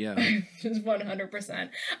see it. Yeah. Just 100%.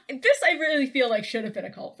 This I really feel like should have been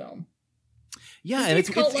a cult film. Yeah, and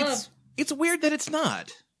it's weird that it's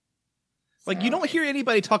not. Like, you don't hear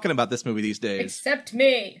anybody talking about this movie these days. Except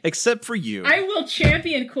me. Except for you. I will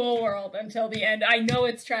champion Cool World until the end. I know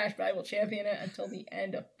it's trash, but I will champion it until the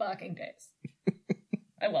end of fucking days.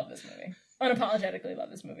 I love this movie. Unapologetically love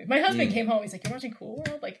this movie. My husband came home. He's like, "You're watching Cool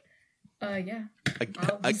World?" Like, yeah.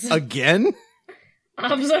 Again?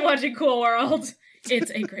 I'm watching Cool World. It's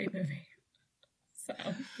a great movie. So...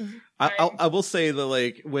 I will say that,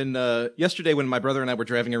 like, when yesterday when my brother and I were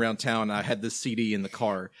driving around town, I had this CD in the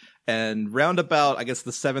car, and round about, I guess,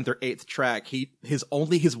 the 7th or 8th track, his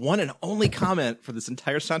one and only comment for this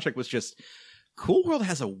entire soundtrack was just, "Cool World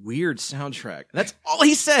has a weird soundtrack." That's all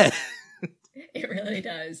he said. It really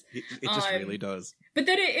does. It just really does. But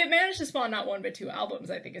then it managed to spawn not one but two albums.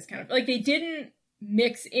 I think is kind of like they didn't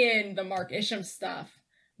mix in the Mark Isham stuff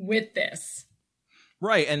with this.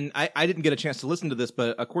 Right, and I didn't get a chance to listen to this,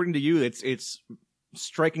 but according to you, it's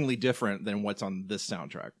strikingly different than what's on this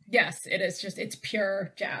soundtrack. Yes, it is. It's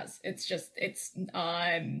pure jazz. It's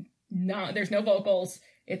not. There's no vocals.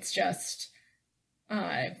 It's just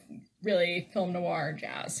really film noir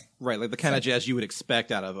jazz. Right, like the kind of jazz you would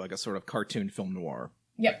expect out of like a sort of cartoon film noir.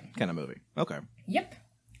 Yep. Kind of movie. Okay. Yep.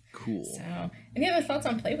 Cool. So, any other thoughts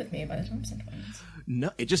on Play With Me by the Thompson Twins? No,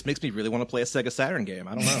 it just makes me really want to play a Sega Saturn game.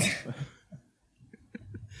 I don't know.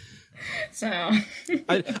 So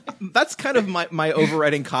that's kind of my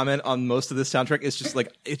overriding comment on most of this soundtrack. Is just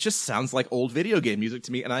like it just sounds like old video game music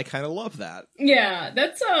to me, and I kind of love that. Yeah,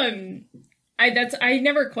 that's I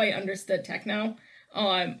never quite understood techno,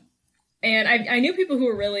 and I knew people who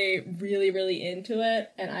were really, really, really into it,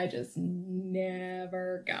 and I just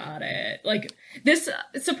never got it. Like this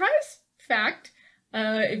surprise fact.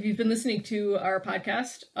 If you've been listening to our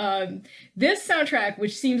podcast, this soundtrack,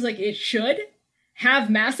 which seems like it should have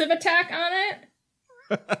Massive Attack on it,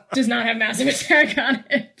 does not have Massive Attack on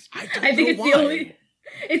it. I think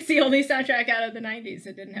it's the only soundtrack out of the 90s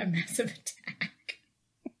that didn't have Massive Attack.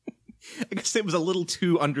 I guess it was a little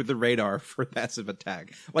too under the radar for Massive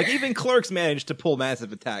Attack. Like even Clerks managed to pull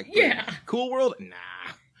Massive Attack. Yeah. Cool World? Nah.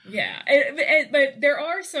 Yeah, but there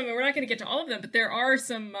are some, and we're not going to get to all of them, but there are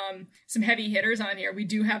some heavy hitters on here. We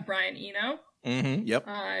do have Brian Eno. Mm-hmm, yep.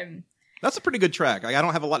 That's a pretty good track. I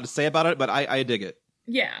don't have a lot to say about it, but I dig it.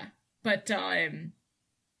 Yeah, but and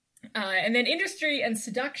then Industry and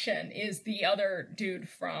Seduction is the other dude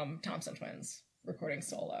from Thompson Twins recording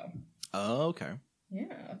solo. Oh, okay.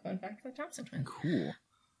 Yeah, fun fact about Thompson Twins. Cool.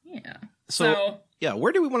 Yeah. So yeah,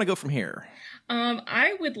 where do we want to go from here?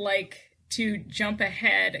 I would like to jump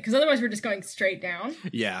ahead because otherwise we're just going straight down.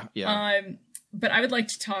 Yeah. But I would like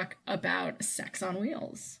to talk about Sex on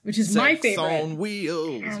Wheels, which is my favorite. Sex on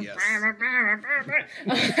Wheels, yes.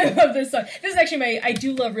 I love this song. This is actually I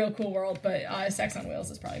do love Real Cool World, but Sex on Wheels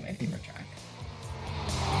is probably my favorite track.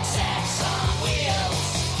 Sex on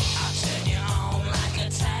wheels, I'll turn you on like a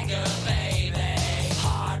tiger, baby.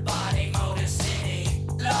 Hard body, Motor City,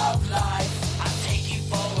 love life. I'll take you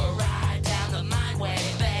for a ride down the Mindway,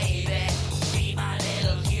 baby. Be my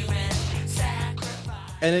little human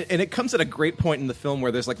sacrifice. And it comes at a great point in the film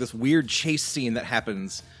where there's like this weird chase scene that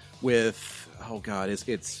happens with, oh god,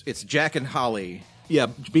 it's Jack and Holly. Yeah,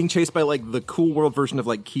 being chased by like the Cool World version of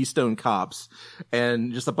like Keystone Cops,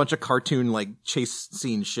 and just a bunch of cartoon like chase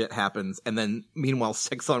scene shit happens, and then meanwhile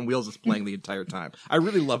Sex on Wheels is playing the entire time. I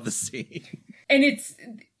really love the scene. And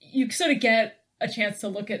you sort of get a chance to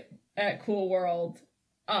look at Cool World,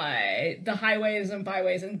 the highways and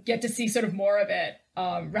byways, and get to see sort of more of it,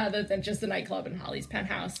 rather than just the nightclub in Holly's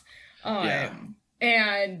penthouse.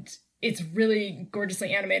 And it's really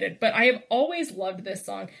gorgeously animated. But I have always loved this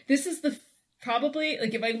song. This is probably,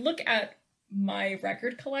 like, if I look at my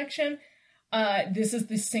record collection, this is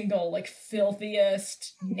the single, like,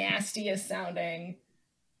 filthiest, nastiest sounding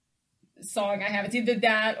song I have. It's either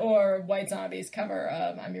that or White Zombie's cover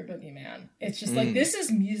of I'm Your Boogeyman. It's just like, this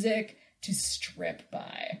is music to strip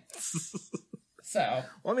by. So.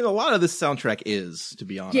 Well, I mean, a lot of this soundtrack is, to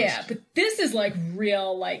be honest. Yeah, but this is like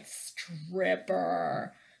real, like,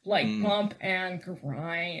 stripper, like bump and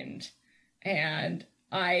grind. And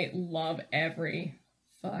I love every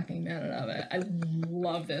fucking minute of it. I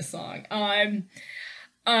love this song.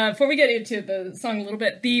 Before we get into the song a little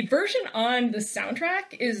bit, the version on the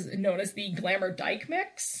soundtrack is known as the Glamour Dyke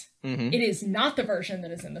mix. Mm-hmm. It is not the version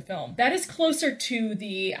that is in the film. That is closer to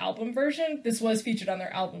the album version. This was featured on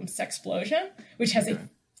their album Sexplosion, which has a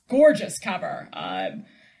gorgeous cover.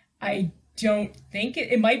 I don't think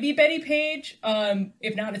it might be Betty Page.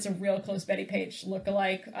 If not, it's a real close Betty Page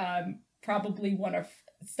lookalike. Probably one of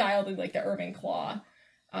styled in like the Irving Claw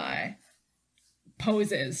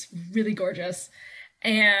poses. Really gorgeous.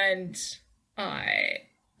 And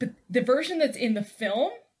but the version that's in the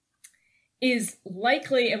film is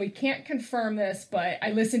likely, and we can't confirm this, but I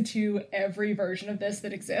listened to every version of this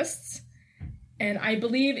that exists, and I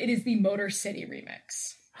believe it is the Motor City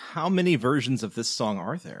remix. How many versions of this song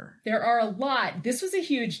are there? There are a lot. This was a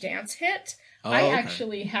huge dance hit. I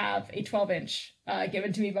actually have a 12-inch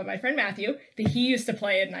given to me by my friend Matthew that he used to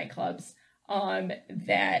play in nightclubs.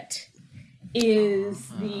 That is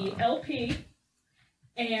the LP,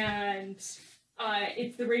 and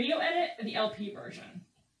it's the radio edit and the LP version.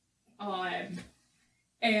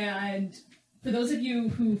 And for those of you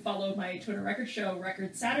who follow my Twitter record show,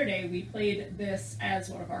 Record Saturday, we played this as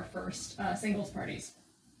one of our first singles parties.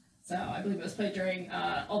 So I believe it was played during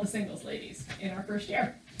All the Singles Ladies in our first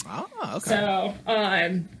year. Ah, okay. So,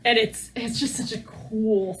 and it's just such a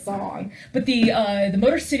cool song. But the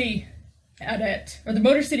Motor City edit, or the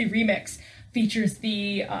Motor City remix, features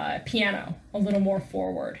the piano a little more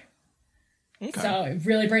forward. Okay. So it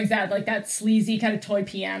really brings that, like, that sleazy kind of toy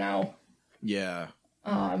piano. Yeah.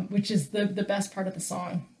 Which is the best part of the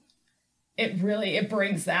song. It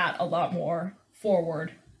brings that a lot more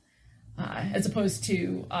forward, as opposed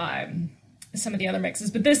to some of the other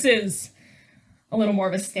mixes. But this is a little more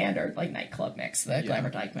of a standard, like, nightclub mix, the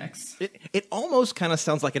Glamour Dyke mix. It almost kind of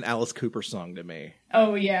sounds like an Alice Cooper song to me.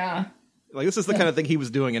 Oh, yeah. Like, this is the kind of thing he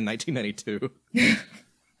was doing in 1992.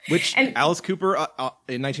 Which Alice Cooper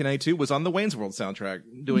in 1992 was on the Wayne's World soundtrack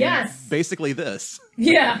doing basically this.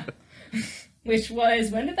 Yeah. Which was,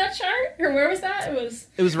 when did that chart? Or where was that?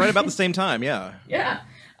 It was right about the same time, yeah. Yeah.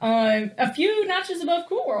 A few notches above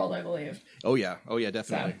Cool World, I believe. Oh yeah,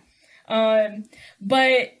 definitely. So,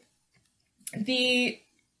 but the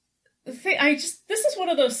thing, this is one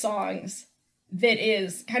of those songs that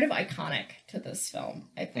is kind of iconic to this film,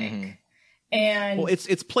 I think. Mm-hmm. And well,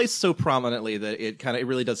 it's placed so prominently that it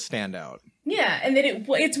really does stand out. Yeah, and that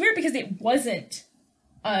it's weird because it wasn't,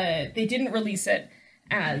 they didn't release it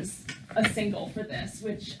as a single for this,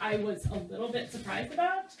 which I was a little bit surprised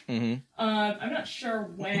about. Mm-hmm. I'm not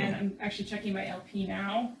sure when. I'm actually checking my LP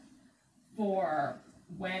now for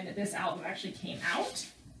when this album actually came out.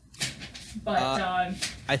 But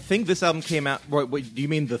I think this album came out. Wait, do you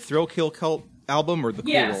mean the Thrill Kill Cult album or the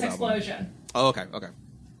Cool World album? Sexplosion. Oh, okay.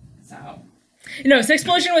 So, no,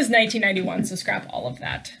 Sexplosion was 1991, so scrap all of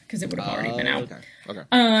that because it would have already been out.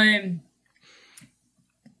 Okay.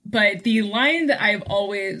 But the line that I've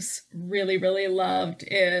always really, really loved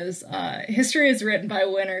is, history is written by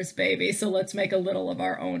winners, baby, so let's make a little of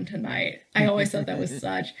our own tonight. I always thought that was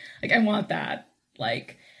such, like, I want that.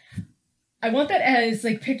 Like, I want that as,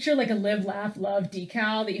 like, picture, like, a live, laugh, love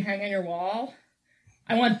decal that you hang on your wall.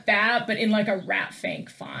 I want that, but in, like, a Rat Fank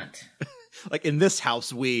font. Like, in this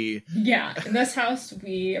house, we... Yeah, in this house,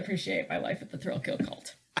 we appreciate my life at the Thrill Kill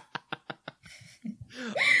Cult.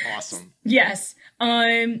 Awesome. Yes.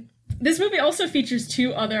 This movie also features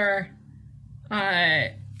two other,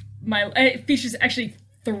 it features actually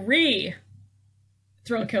 3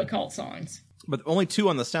 Thrill Kill Cult songs. But only 2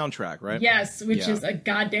 on the soundtrack, right? Yes, which is a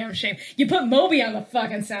goddamn shame. You put Moby on the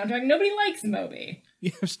fucking soundtrack. Nobody likes Moby.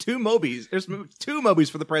 Yeah, there's 2 Mobies. There's 2 Mobies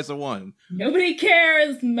for the price of 1. Nobody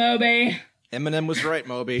cares, Moby. Eminem was right,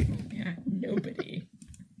 Moby. Yeah, nobody.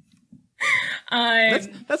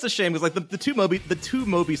 That's a shame because like the two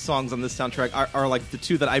Moby songs on this soundtrack are like the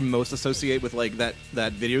 2 that I most associate with like that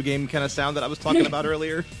video game kind of sound that I was talking about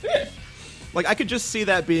earlier. Like I could just see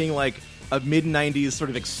that being like a mid-90s sort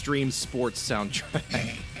of extreme sports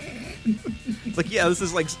soundtrack. It's like, yeah, this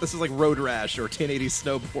is like Road Rash or 1080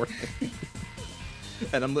 Snowboarding.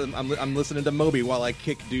 And I'm listening to Moby while I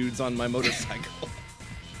kick dudes on my motorcycle.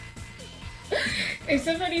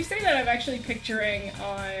 Except when you say that, I'm actually picturing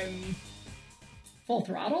Full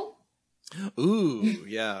Throttle. Ooh,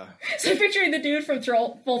 yeah. So I'm picturing the dude from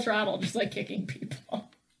Full Throttle just like kicking people.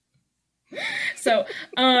 So,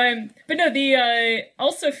 but no, the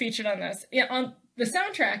also featured on this, on the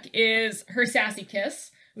soundtrack is Her Sassy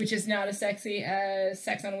Kiss, which is not as sexy as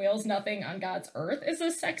Sex on Wheels. Nothing on God's earth is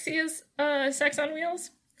as sexy as Sex on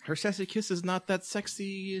Wheels. Her Sassy Kiss is not that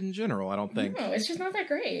sexy in general, I don't think. No, it's just not that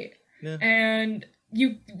great. Yeah. And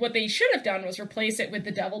what they should have done was replace it with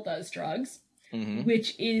The Devil Does Drugs,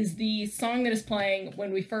 which is the song that is playing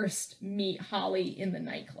when we first meet Holly in the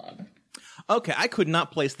nightclub. Okay, I could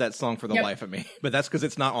not place that song for the life of me, but that's because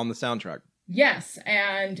it's not on the soundtrack. Yes,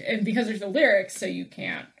 and because there's no lyrics, so you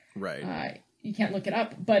can't you can't look it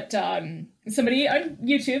up. But somebody on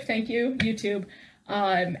YouTube, thank you, YouTube,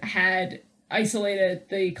 had isolated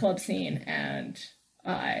the club scene and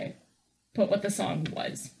put what the song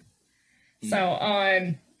was. So,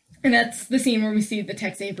 and that's the scene where we see the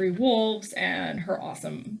Tex Avery Wolves and her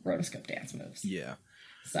awesome rotoscope dance moves. Yeah.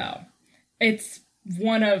 So, it's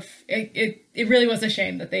one of it really was a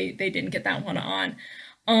shame that they didn't get that one on.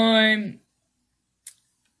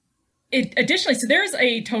 Additionally, so there's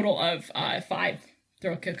a total of 5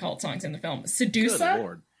 Thrill Kill Cult songs in the film. Sedusa. Good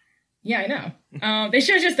Lord. Yeah, I know. They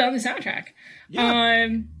should have just done the soundtrack. Yeah.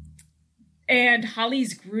 And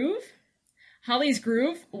Holly's Groove. Holly's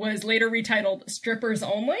Groove was later retitled Strippers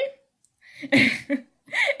Only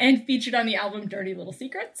and featured on the album Dirty Little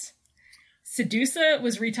Secrets. Sedusa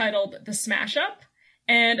was retitled The Smash Up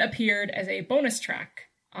and appeared as a bonus track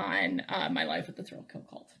on My Life with the Thrill Kill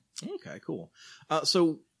Cult. Okay, cool.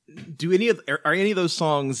 So are any of those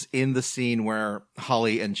songs in the scene where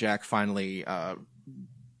Holly and Jack finally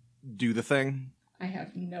do the thing? I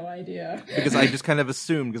have no idea. Because I just kind of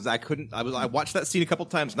assumed, because I watched that scene a couple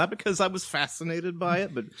times, not because I was fascinated by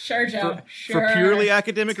it, but sure, Joe. For purely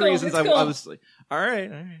academic reasons, cool. I was like, all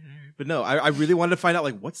right. But no, I really wanted to find out,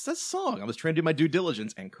 like, what's that song? I was trying to do my due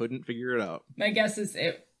diligence and couldn't figure it out. My guess is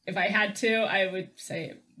if I had to, I would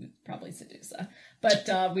say probably Sedusa.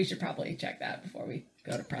 But we should probably check that before we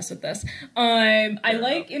go to press with this. I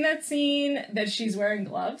like in that scene that she's wearing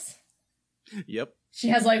gloves. Yep. She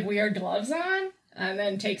has like weird gloves on and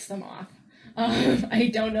then takes them off. I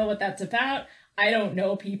don't know what that's about. I don't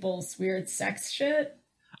know people's weird sex shit.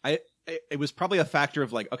 It was probably a factor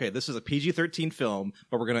of like, okay, this is a PG-13 film,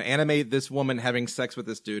 but we're going to animate this woman having sex with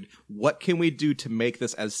this dude. What can we do to make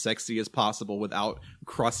this as sexy as possible without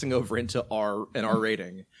crossing over into R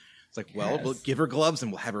rating? It's like, well, we'll give her gloves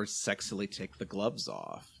and we'll have her sexily take the gloves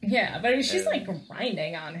off. Yeah, but I mean, she's like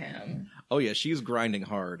grinding on him. Oh yeah, she's grinding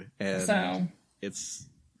hard. And so it's,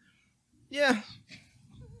 yeah.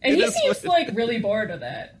 And he seems like really bored with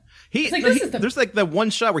it. There's like that one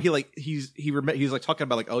shot where he's like talking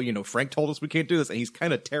about like, oh, you know, Frank told us we can't do this, and he's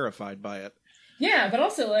kind of terrified by it. Yeah, but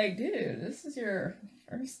also like, dude, this is your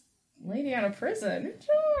first lady out of prison.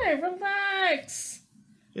 Enjoy, relax,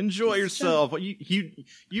 enjoy yourself.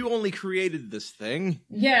 You only created this thing.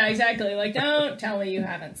 Yeah, exactly. Like, don't tell me you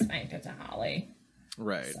haven't spanked it to Holly.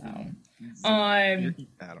 Right. So, I don't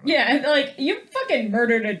know. Yeah, like you fucking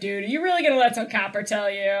murdered a dude. Are you really gonna let some copper tell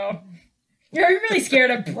you? You're really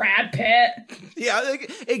scared of Brad Pitt. Yeah,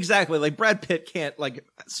 like, exactly. Like Brad Pitt can't like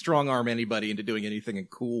strong arm anybody into doing anything in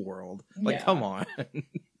Cool World. Like, Yeah. come on.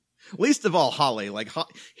 Least of all Holly. Like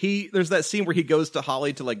there's that scene where he goes to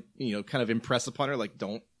Holly to like, you know, kind of impress upon her, like,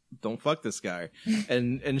 don't fuck this guy.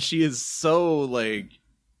 and she is so like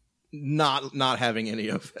not having any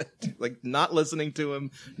of it. Like not listening to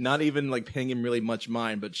him, not even like paying him really much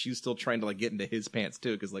mind, but she's still trying to like get into his pants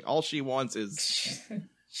too, because like all she wants is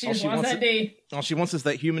She just wants that D. all she wants is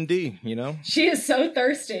that human D, you know? She is so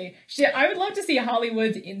thirsty. I would love to see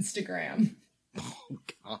Hollywood's Instagram. Oh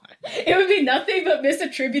god. It would be nothing but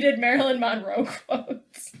misattributed Marilyn Monroe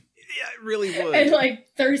quotes. Yeah, it really would. And like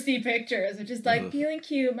thirsty pictures of just like feeling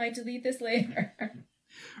cute, might delete this later.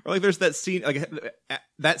 Or like there's that scene, like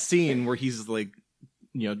that scene where he's like,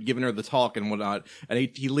 you know, giving her the talk and whatnot, and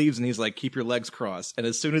he leaves and he's like, keep your legs crossed. And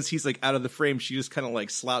as soon as he's like out of the frame, she just kind of like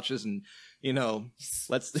slouches and, you know,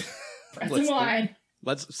 let's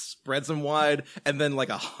spread some wide, and then like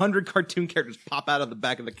 100 cartoon characters pop out of the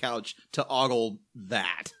back of the couch to ogle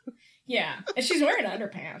that. Yeah, and she's wearing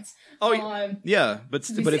underpants. Oh, yeah, but it's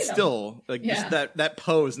them? still like Yeah. just that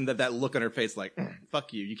pose and that look on her face, like,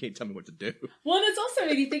 fuck you can't tell me what to do. Well, and it's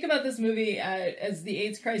also, if you think about this movie as the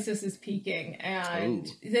AIDS crisis is peaking, and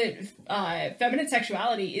that feminine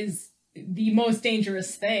sexuality is the most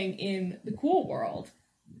dangerous thing in the cool world.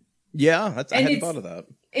 Yeah, I hadn't it's- thought of that.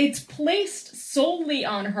 It's placed solely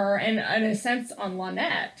on her, and in a sense on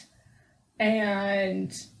Lynette,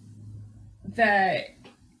 and that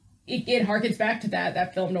it harkens back to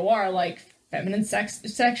that film noir, like feminine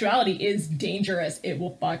sexuality is dangerous. It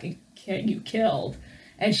will fucking get you killed.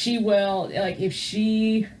 And she will, like, if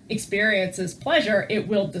she experiences pleasure, it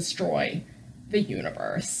will destroy the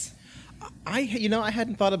universe. I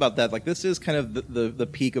hadn't thought about that. Like, this is kind of the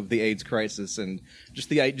peak of the AIDS crisis, and just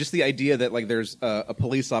the idea that like there's a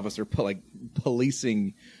police officer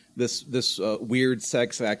policing this weird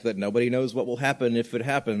sex act that nobody knows what will happen if it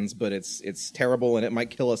happens, but it's terrible and it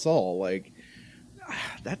might kill us all. Like,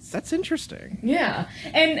 that's interesting. Yeah.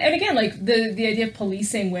 And again, like the idea of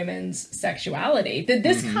policing women's sexuality, that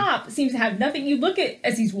this cop seems to have nothing. You look at,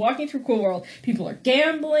 as he's walking through Cool World, people are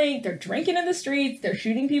gambling, they're drinking in the streets, they're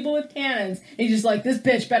shooting people with cannons. And he's just like, this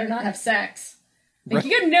bitch better not have sex. Like,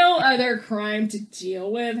 you got no other crime to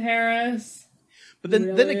deal with, Harris. But then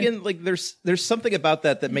Really? again, like there's something about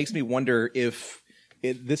that makes me wonder if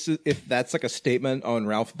that's like a statement on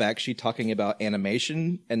Ralph Bakshi talking about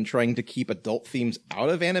animation and trying to keep adult themes out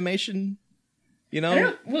of animation. You know? I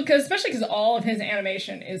don't know, well, especially because all of his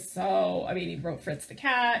animation is so. I mean, he wrote Fritz the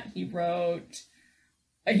Cat. He wrote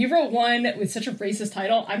one with such a racist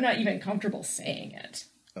title. I'm not even comfortable saying it.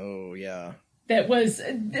 Oh yeah. That was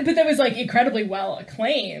like incredibly well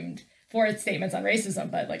acclaimed for its statements on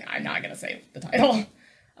racism. But like, I'm not gonna say the title.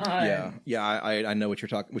 I know which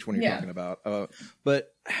one you're Yeah. talking about.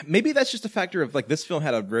 But maybe that's just a factor of like this film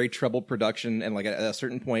had a very troubled production, and like at a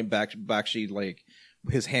certain point, Bakshi, like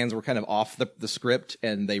his hands were kind of off the script,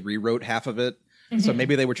 and they rewrote half of it. So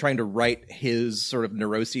maybe they were trying to write his sort of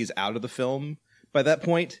neuroses out of the film by that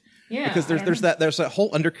point. Yeah, because there's that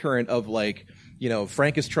whole undercurrent of like, you know,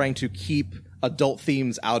 Frank is trying to keep adult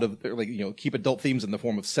themes out of, like, you know, keep adult themes in the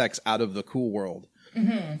form of sex out of the cool world.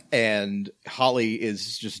 And Holly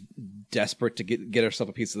is just desperate to get herself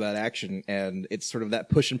a piece of that action, and it's sort of that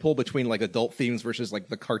push and pull between like adult themes versus like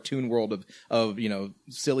the cartoon world of you know,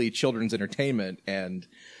 silly children's entertainment. And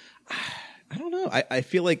I don't know, I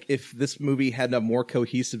feel like if this movie had a more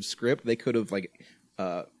cohesive script, they could have like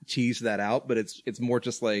teased that out, but it's more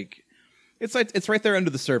just like it's right there under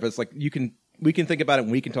the surface. Like we can think about it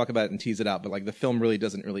and we can talk about it and tease it out, but like the film really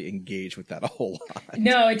doesn't really engage with that a whole lot.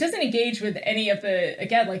 No, it doesn't engage with any of the,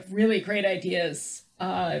 again, like really great ideas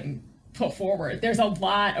put forward. There's a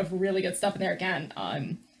lot of really good stuff in there. Again,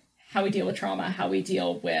 how we deal with trauma, how we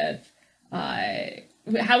deal with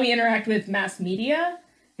how we interact with mass media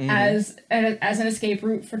as an escape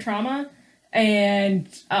route for trauma, and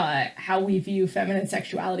how we view feminine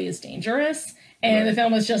sexuality as dangerous. And the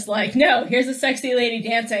film was just like, no, here's a sexy lady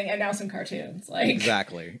dancing and now some cartoons. Like,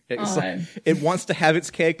 Exactly. It wants to have its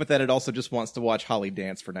cake, but then it also just wants to watch Holly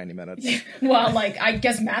dance for 90 minutes. well, like, I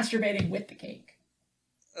guess masturbating with the cake.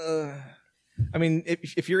 I mean,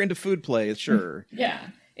 if you're into food play, sure. Yeah.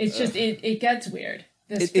 It's just, it gets weird.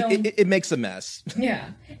 This It makes a mess. Yeah.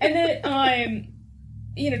 And then,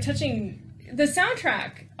 you know, touching the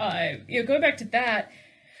soundtrack, you know, going back to that,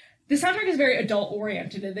 the soundtrack is very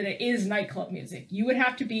adult-oriented in that it is nightclub music. You would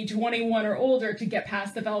have to be 21 or older to get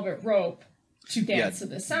past the velvet rope to dance to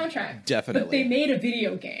this soundtrack. Definitely. But they made a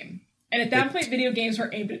video game. And at that point, video games were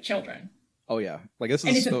aimed at children. Oh yeah, like this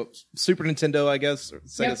And is it's Super Nintendo, I guess, or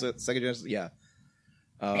Sega, Yep. Sega Genesis. Yeah,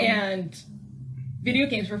 and video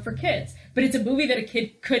games were for kids. But it's a movie that a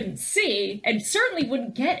kid couldn't see and certainly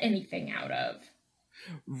wouldn't get anything out of.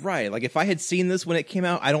 right. Like if I had seen this when it came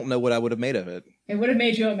out, I don't know what I would have made of it. It would have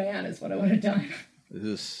made you a man, is what it would have done.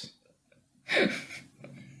 This.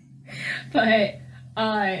 But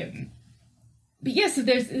yeah, so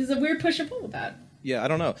there's a weird push and pull with that. Yeah, I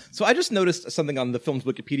don't know. So I just noticed something on the film's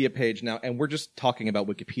Wikipedia page now, and we're just talking about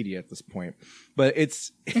Wikipedia at this point. But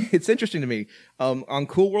it's interesting to me. On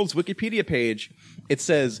Cool World's Wikipedia page, it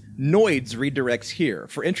says, Noids redirects here.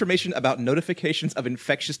 For information about notifications of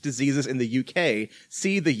infectious diseases in the UK,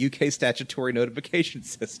 see the UK statutory notification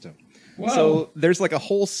system. Whoa. So there's like a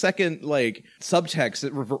whole second like subtext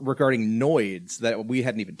regarding noids that we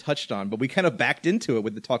hadn't even touched on, but we kind of backed into it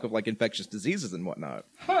with the talk of like infectious diseases and whatnot.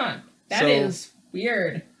 Huh. That is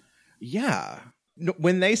weird. Yeah.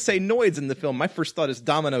 When they say noids in the film, my first thought is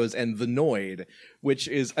Dominoes and the Noid, which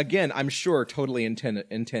is, again, I'm sure totally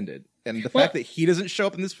intended. And the fact that he doesn't show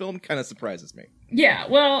up in this film kind of surprises me. Yeah,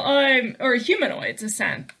 well, or humanoids,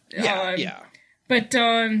 Yeah. But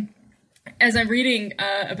as I'm reading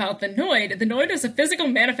about the Noid is a physical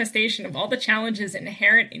manifestation of all the challenges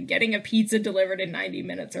inherent in getting a pizza delivered in 90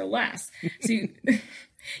 minutes or less. So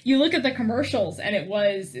you look at the commercials, and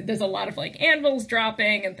there's a lot of like anvils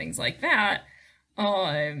dropping and things like that.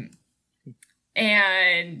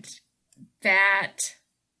 And that,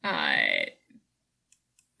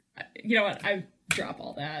 you know what? I drop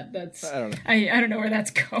all that. That's I don't know. I don't know where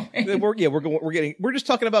that's going. We're just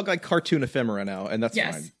talking about like cartoon ephemera now, and that's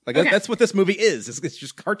Yes. fine. Like Okay. that's what this movie is. It's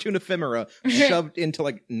just cartoon ephemera shoved into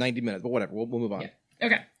like 90 minutes. But whatever, we'll move on. Yeah.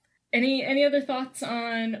 Okay. Any other thoughts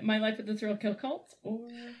on My Life with the Thrill Kill Cult or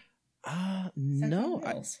No.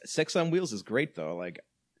 on Wheels? Sex on Wheels is great though. Like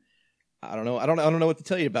I don't know. I don't know what to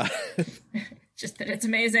tell you about it. Just that it's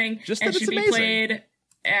amazing Just and that it's should be amazing. played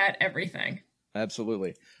at everything.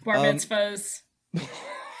 Absolutely. Bar mitzvahs,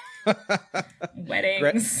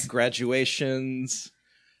 weddings. Graduations,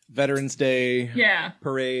 Veterans Day, Yeah,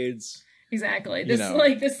 parades. exactly. You This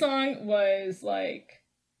know. this song was like,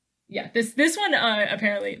 yeah. This one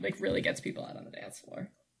apparently like really gets people out on the dance floor.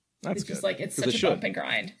 That's It's just good. like it's 'Cause such it a should. bump and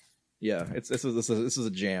grind. Yeah, this is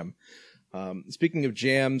a jam. Speaking of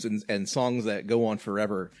jams and songs that go on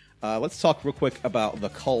forever, let's talk real quick about The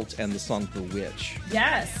Cult and the song The Witch.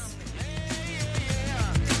 Yes.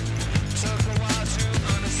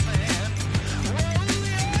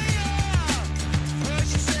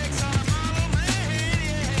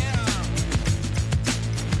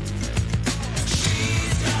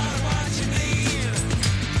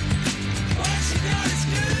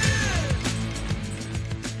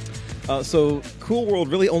 So Cool World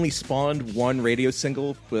really only spawned one radio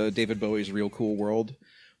single, David Bowie's Real Cool World.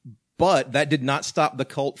 But that did not stop The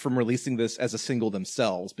Cult from releasing this as a single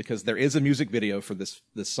themselves, because there is a music video for this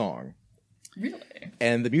song. Really?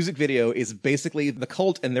 And the music video is basically The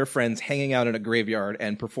Cult and their friends hanging out in a graveyard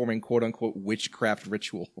and performing quote-unquote witchcraft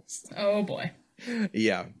rituals. Oh boy.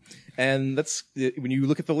 Yeah. And that's, when you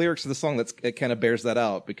look at the lyrics of the song, it kind of bears that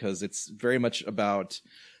out, because it's very much about,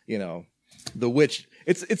 you know, the witch.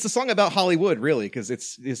 It's a song about Hollywood, really, because it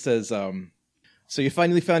says, so you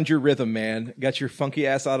finally found your rhythm, man. Got your funky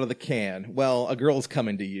ass out of the can. Well, a girl's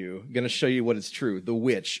coming to you. Gonna show you what is true. The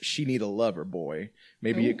witch, she need a lover, boy.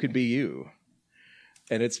 Maybe it could be you.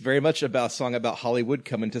 And it's very much a song about Hollywood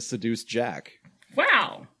coming to seduce Jack.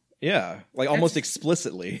 Wow. Yeah, like almost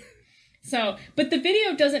explicitly. So, but the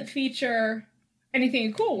video doesn't feature anything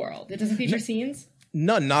in Cool World. It doesn't feature scenes.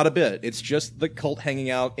 None, not a bit. It's just the cult hanging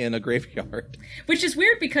out in a graveyard. Which is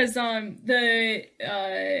weird because the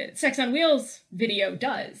Sex on Wheels video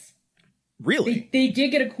does. Really? They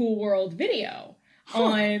did get a Cool World video.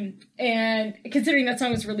 And considering that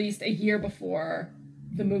song was released a year before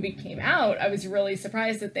the movie came out, I was really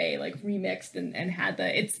surprised that they like remixed and had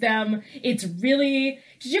it's really,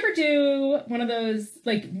 did you ever do one of those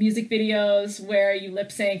like music videos where you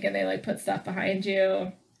lip sync and they like put stuff behind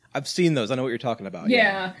you? I've seen those. I know what you're talking about.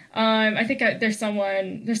 Yeah. I think there's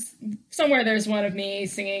somewhere there's one of me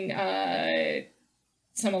singing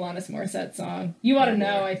some Alanis Morissette song. You Ought to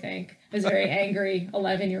Know, I think. I was a very angry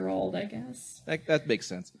 11-year-old, I guess. That makes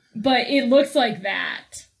sense. But it looks like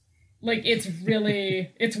that. Like,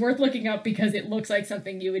 it's worth looking up because it looks like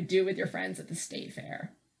something you would do with your friends at the state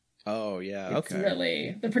fair. Oh, yeah. It's okay.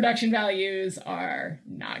 really, the production values are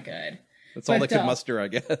not good. That's all But, they could muster, I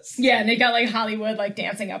guess. Yeah, and they got like Hollywood like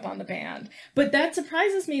dancing up on the band. But that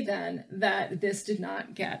surprises me then that this did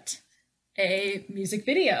not get a music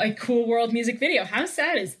video, a Cool World music video. How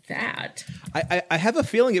sad is that? I have a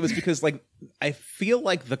feeling it was because, like, I feel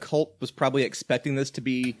like the cult was probably expecting this to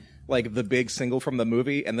be like the big single from the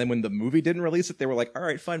movie, and then when the movie didn't release it, they were like, all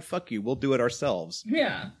right, fine, fuck you, we'll do it ourselves.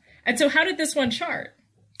 Yeah. And so how did this one chart?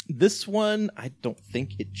 This one, I don't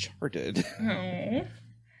think it charted. Oh.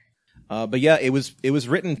 But yeah, it was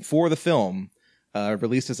written for the film,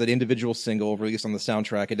 released as an individual single, released on the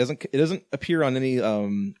soundtrack. It doesn't appear on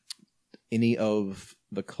any of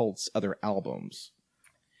the cult's other albums.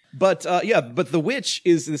 But but The Witch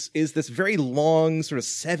is this very long, sort of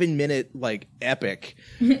 7-minute like epic.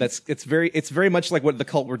 It's very much like what the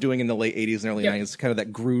cult were doing in the late 80s and early 90s, kind of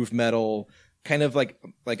that groove metal, kind of like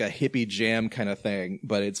a hippie jam kind of thing,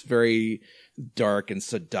 but it's very dark and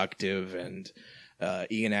seductive, and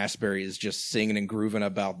Ian Astbury is just singing and grooving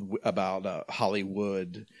about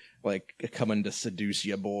Hollywood, like coming to seduce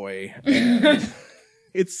ya, boy. And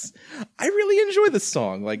I really enjoy this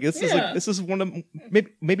song. Like this is one of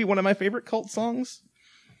maybe one of my favorite cult songs.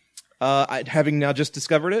 Having now just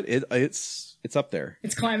discovered it's up there.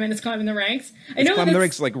 It's climbing the ranks. It's climbing the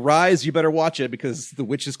ranks. Like, Rise, you better watch it because The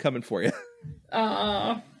Witch is coming for you.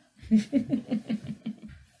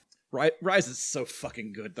 Rise is so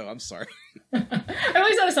fucking good, though. I'm sorry. I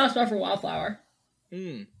always had a soft spot for Wildflower.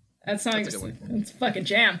 That song it's fucking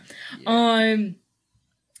jam.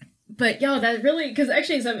 But yeah, that really, because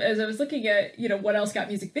actually as I was looking at, what else got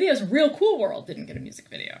music videos, Real Cool World didn't get a music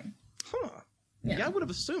video. Huh. Yeah, I would have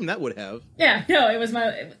assumed that would have. Yeah, no, it was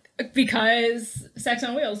because Sex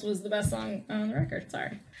on Wheels was the best song on the record.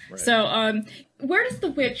 Sorry. Right. So, where does The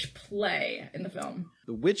Witch play in the film?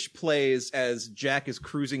 The Witch plays as Jack is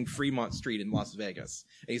cruising Fremont Street in Las Vegas.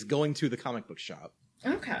 And he's going to the comic book shop.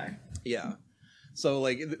 Okay. Yeah. So,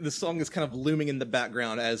 like, the song is kind of looming in the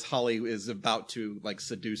background as Holly is about to, like,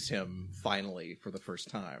 seduce him finally for the first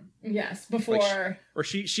time. Yes, before...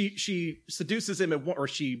 she seduces him, or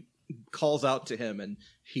she calls out to him, and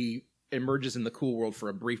he emerges in the cool world for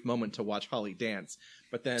a brief moment to watch Holly dance.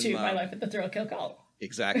 But then... To My Life at the Thrill Kill Cult.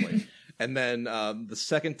 Exactly. And then the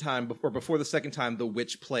second time, before the second time, The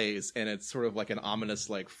Witch plays, and it's sort of like an ominous,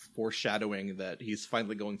 like, foreshadowing that he's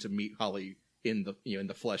finally going to meet Holly in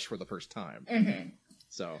the flesh for the first time. Mm-hmm.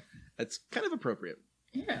 So it's kind of appropriate.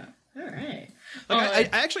 Yeah. All right.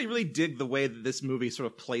 Like, I actually really dig the way that this movie sort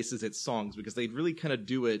of places its songs, because they really kind of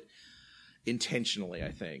do it intentionally,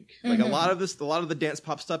 I think. Like, a lot of the dance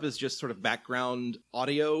pop stuff is just sort of background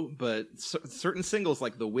audio, but certain singles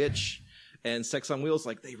like The Witch and Sex on Wheels,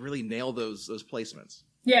 like, they really nail those placements.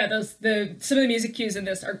 Yeah, some of the music cues in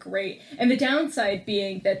this are great. And the downside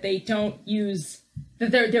being that they don't use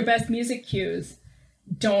their best music cues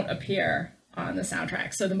don't appear on the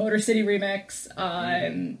soundtrack. So the Motor City remix,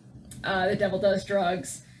 The Devil Does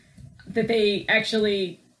Drugs, that they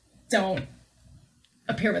actually don't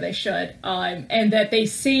appear where they should, and that they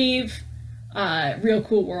save Real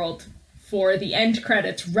Cool World for the end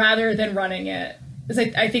credits rather than running it.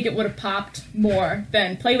 Because I think it would have popped more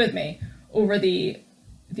than Play With Me over the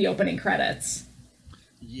opening credits.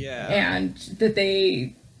 Yeah. And that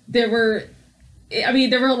there were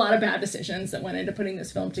a lot of bad decisions that went into putting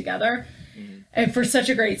this film together. And for such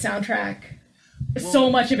a great soundtrack, so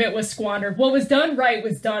much of it was squandered. What was done right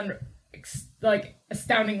was done, like,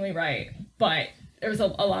 astoundingly right. But there was a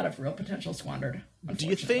lot of real potential squandered,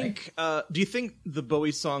 unfortunately. Do you think the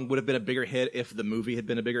Bowie song would have been a bigger hit if the movie had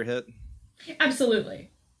been a bigger hit? Absolutely.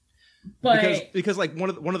 But because like one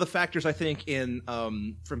of the factors I think in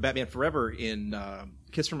from Batman Forever in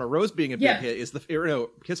Kiss from a Rose being a big hit is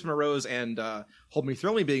Kiss from a Rose and Hold Me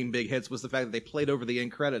Thrill Me being big hits was the fact that they played over the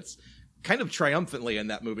end credits kind of triumphantly in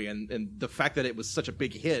that movie, and the fact that it was such a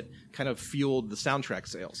big hit kind of fueled the soundtrack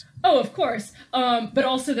sales. Oh, of course. But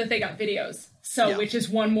also that they got videos, which is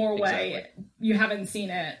one more way you haven't seen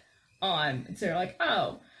it on. So you're like,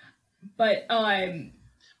 oh, but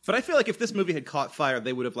But I feel like if this movie had caught fire,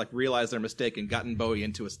 they would have like realized their mistake and gotten Bowie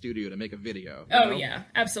into a studio to make a video. Oh yeah,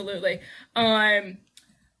 absolutely.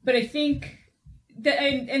 But I think that,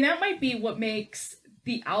 and that might be what makes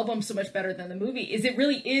the album so much better than the movie, is it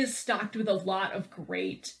really is stocked with a lot of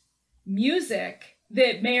great music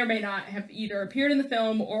that may or may not have either appeared in the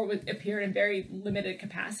film or appeared in very limited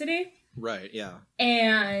capacity. Right. Yeah.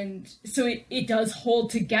 And so it does hold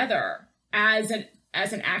together as an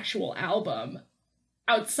actual album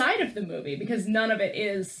outside of the movie, because none of it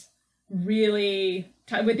is really,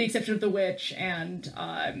 with the exception of The Witch and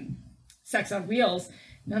Sex on Wheels,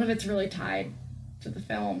 none of it's really tied to the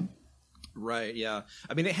film. Right, yeah.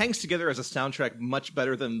 I mean, it hangs together as a soundtrack much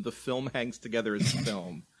better than the film hangs together as a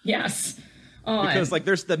film. Yes. Because like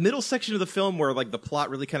there's the middle section of the film where like the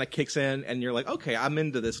plot really kind of kicks in and you're like, okay, I'm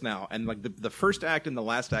into this now. And like the first act and the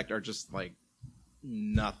last act are just like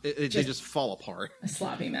nothing. They just fall apart. A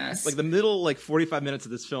sloppy mess. Like the middle like 45 minutes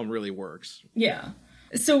of this film really works. Yeah.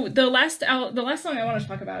 So the last song I want to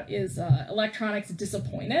talk about is Electronic's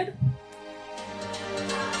Disappointed.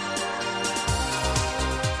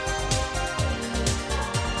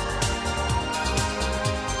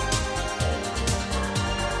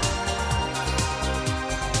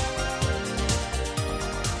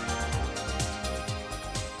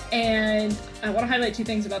 And I want to highlight two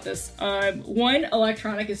things about this. One,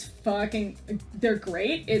 Electronic is they're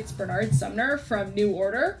great. It's Bernard Sumner from New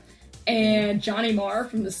Order and Johnny Marr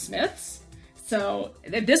from The Smiths. So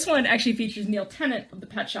this one actually features Neil Tennant of the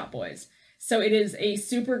Pet Shop Boys. So it is a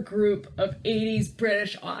super group of 80s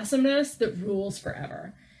British awesomeness that rules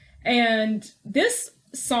forever. And this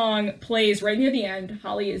song plays right near the end.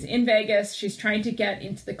 Holly is in Vegas. She's trying to get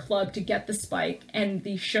into the club to get the spike, and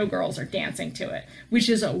the showgirls are dancing to it, which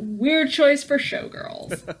is a weird choice for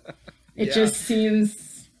showgirls. It just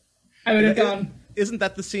seems... I would have gone... Isn't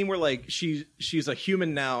that the scene where like she's a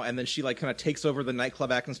human now, and then she like kind of takes over the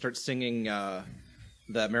nightclub act and starts singing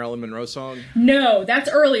that Marilyn Monroe song? No, that's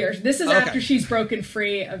earlier. This is after she's broken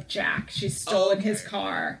free of Jack. She's stolen his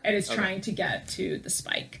car and is trying to get to the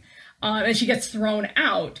spike. And she gets thrown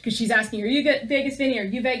out because she's asking, are you Vegas Vinny? Are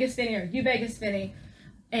you Vegas Vinny? Are you Vegas Vinny?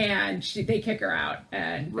 And they kick her out,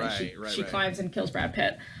 and she climbs and kills Brad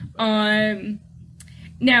Pitt.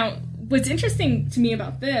 Now, what's interesting to me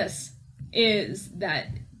about this is that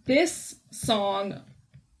this song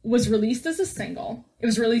was released as a single. It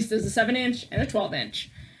was released as a 7-inch and a 12-inch,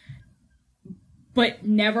 but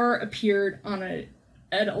never appeared on an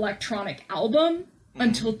electronic album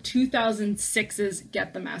until 2006's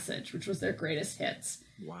Get the Message, which was their greatest hits.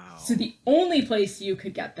 Wow. So the only place you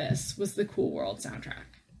could get this was the Cool World soundtrack.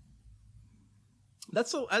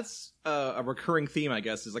 That's a recurring theme, I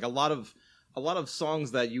guess, is like a lot of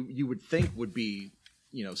songs that you would think would be,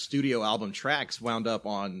 you know, studio album tracks wound up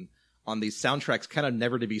on these soundtracks, kind of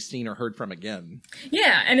never to be seen or heard from again.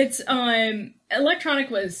 Yeah, and it's electronic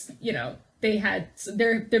was, you know, they had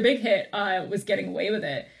their big hit was Getting Away with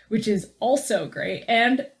It, which is also great.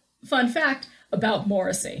 And fun fact about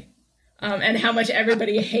Morrissey, and how much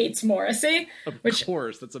everybody hates Morrissey. Of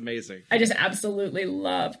course, that's amazing. I just absolutely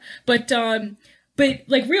love. But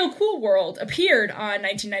like Real Cool World appeared on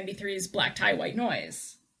 1993's Black Tie White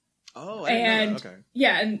Noise. Oh, I didn't know that. Okay.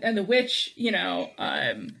 Yeah, and the Witch, you know,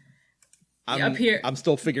 up here. I'm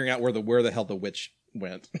still figuring out where the hell the Witch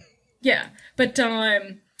went. Yeah, but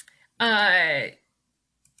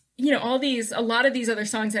you know, a lot of these other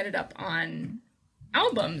songs ended up on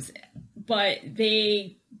albums, but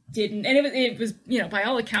they didn't. And it was, you know, by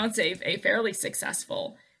all accounts, a fairly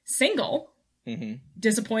successful single. Mm-hmm.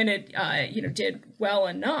 Disappointed, you know, did well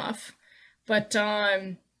enough, but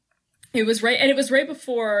it was right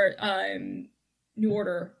before New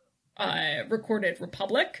Order recorded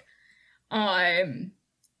Republic.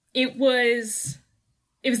 It was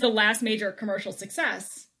the last major commercial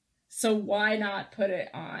success. So why not put it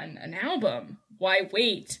on an album? Why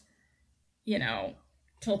wait, you know,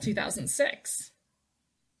 till 2006?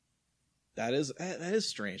 That is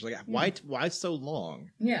strange. Like, why so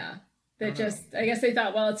long? Yeah, I guess they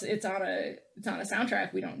thought, well, it's on a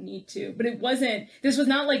soundtrack, we don't need to. But it wasn't. This was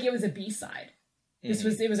not like it was a B-side.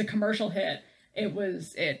 It was a commercial hit. It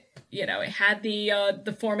had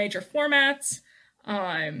the 4 major formats.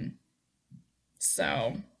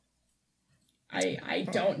 So I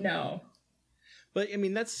don't know. But I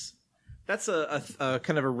mean, that's a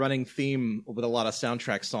kind of a running theme with a lot of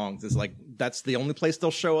soundtrack songs, is like that's the only place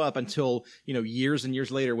they'll show up until, you know, years and years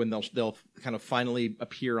later when they'll kind of finally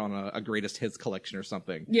appear on a greatest hits collection or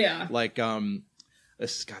something. Yeah. Like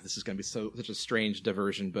this is going to be such a strange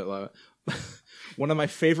diversion, but one of my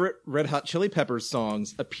favorite Red Hot Chili Peppers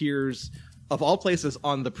songs appears of all places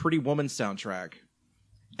on the Pretty Woman soundtrack.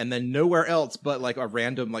 And then nowhere else but like a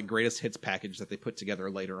random like greatest hits package that they put together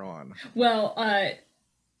later on. Well,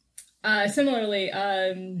 similarly,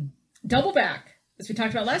 Double Back, as we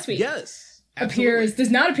talked about last week, yes, absolutely. does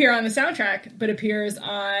not appear on the soundtrack, but appears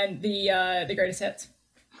on the greatest hits.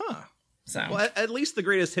 Huh. So, well, at least the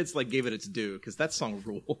greatest hits like gave it its due, because that song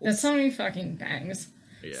rules. That song fucking bangs.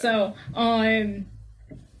 Yeah. So,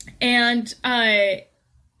 and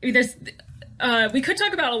there's. We could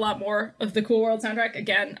talk about a lot more of the Cool World soundtrack.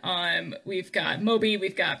 Again, we've got Moby,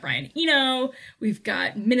 we've got Brian Eno, we've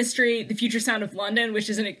got Ministry, The Future Sound of London, which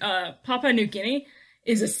is Papua New Guinea,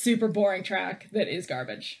 is a super boring track that is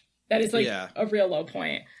garbage. That is like a real low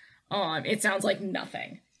point. It sounds like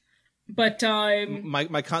nothing. But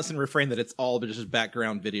my constant refrain that it's all just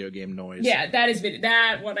background video game noise. Yeah, that is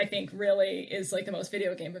that one I think really is like the most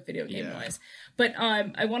video game noise. But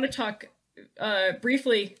I want to talk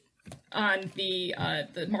briefly on the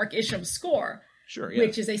Mark Isham score, sure, yeah.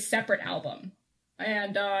 which is a separate album,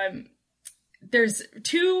 and there's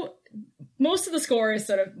two. Most of the score is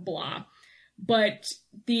sort of blah, but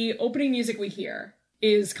the opening music we hear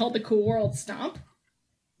is called the Cool World Stomp.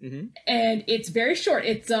 Mm-hmm. And it's very short.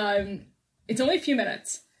 It's only a few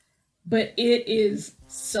minutes, but it is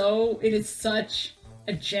such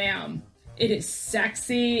a jam. It is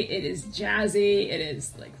sexy. It is jazzy. It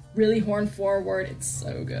is like really horn forward. It's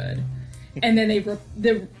so good. And then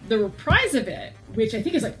the reprise of it, which I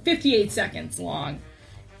think is like 58 seconds long,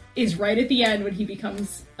 is right at the end when he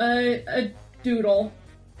becomes a doodle.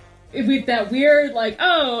 With that weird, like,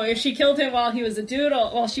 oh, if she killed him while she was a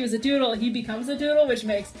doodle, he becomes a doodle, which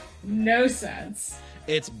makes no sense.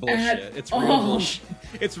 It's bullshit. It's real bullshit.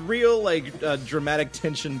 It's real, like, dramatic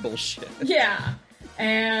tension bullshit. Yeah.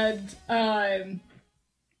 And,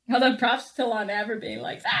 although props to Lon Ever being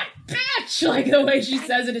like, that bitch! Like, the way she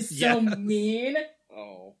says it is so mean.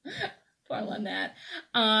 Oh. Poor Lynette.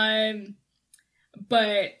 But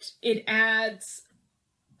it adds,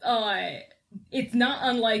 it's not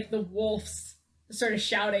unlike the wolves sort of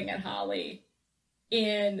shouting at Holly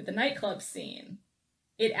in the nightclub scene.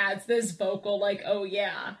 It adds this vocal, like, oh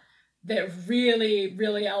yeah, that really,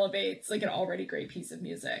 really elevates like an already great piece of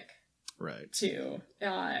music. Right. To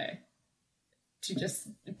just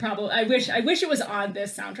probably, I wish it was on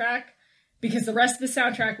this soundtrack, because the rest of the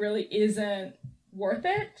soundtrack really isn't worth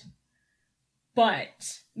it.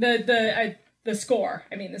 But the score,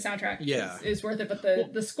 I mean, the soundtrack is worth it, but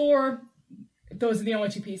the score, those are the only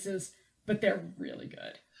two pieces, but they're really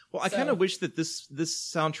good. Well, I kind of wish that this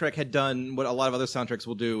soundtrack had done what a lot of other soundtracks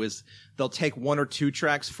will do, is they'll take one or two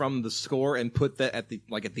tracks from the score and put that at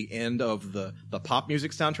the end of the pop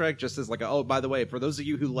music soundtrack, just as like, oh, by the way, for those of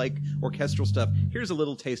you who like orchestral stuff, here's a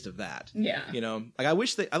little taste of that. Yeah. You know, like I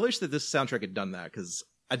wish that this soundtrack had done that, because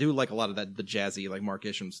I do like a lot of that, the jazzy, like Mark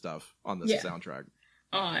Isham stuff on this soundtrack.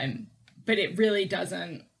 But it really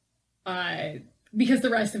doesn't, because the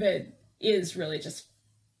rest of it is really just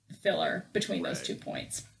filler between those 2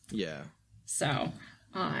 points. Yeah. So,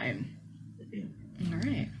 all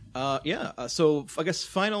right. So I guess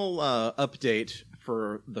final update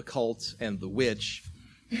for The Cult and The Witch.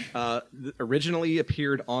 Originally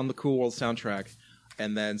appeared on the Cool World soundtrack,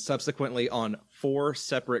 and then subsequently on 4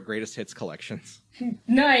 separate greatest hits collections.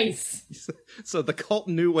 Nice. So The Cult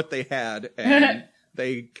knew what they had, and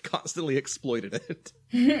they constantly exploited it.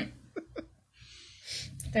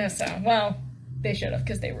 So, well, they should have,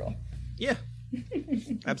 because they rule. Yeah.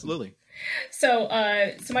 Absolutely. So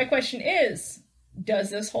my question is, does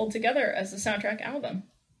this hold together as a soundtrack album?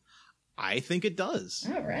 I think it does.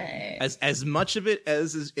 All right. As much of it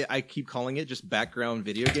as is, I keep calling it just background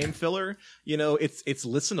video game filler. You know, it's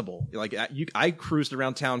listenable. Like I cruised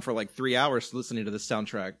around town for like 3 hours listening to this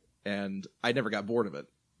soundtrack, and I never got bored of it.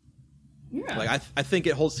 Yeah. Like I think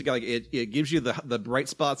it holds together. Like it gives you the bright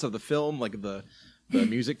spots of the film, like the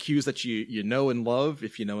music cues that you know and love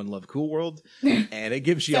if you know and love Cool World, and it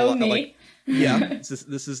gives you a lot. Like, yeah, this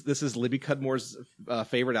is Libby Cudmore's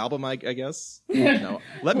favorite album, I guess. No,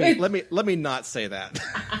 let me not say that.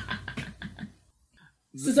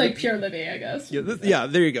 This is like pure Libby, I guess. Yeah,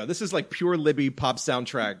 there you go. This is like pure Libby pop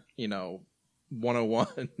soundtrack,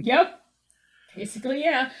 101. Yep, basically,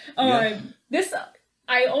 yeah. This.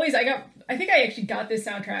 I think I actually got this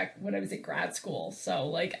soundtrack when I was at grad school. So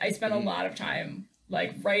like I spent a lot of time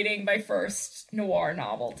like writing my first noir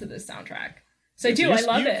novel to this soundtrack. So I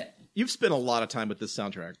love it. You've spent a lot of time with this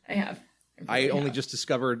soundtrack. I have. I only just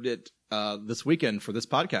discovered it this weekend for this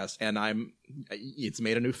podcast, and it's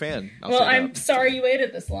made a new fan. I'm sorry you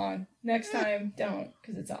waited this long. Next time, don't,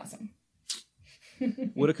 because it's awesome.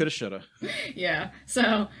 Woulda, coulda, shoulda. Yeah.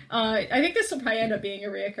 So I think this will probably end up being a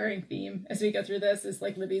reoccurring theme as we go through this, is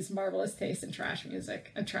like Libby's marvelous taste in trash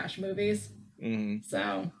music and trash movies. Mm-hmm.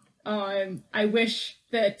 So I wish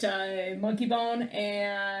that Monkey Bone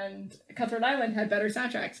and Cutthroat Island had better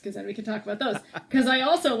soundtracks, because then we could talk about those. Because I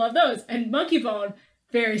also love those. And Monkey Bone,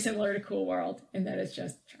 very similar to Cool World, in that it's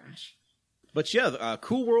just trash. But yeah,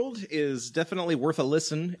 Cool World is definitely worth a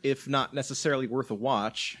listen, if not necessarily worth a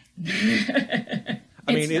watch.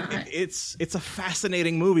 I mean, it's a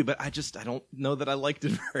fascinating movie, but I don't know that I liked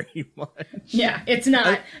it very much. Yeah, it's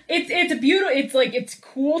not. It's a beautiful. It's like, it's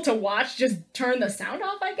cool to watch. Just turn the sound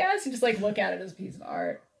off, I guess, and just like look at it as a piece of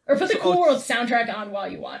art, or put the Cool World soundtrack on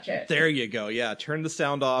while you watch it. There you go. Yeah, turn the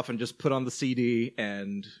sound off and just put on the CD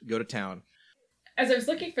and go to town. As I was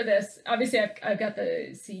looking for this, obviously I've got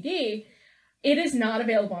the CD. It is not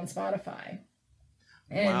available on Spotify.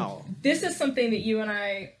 And wow. This is something that you and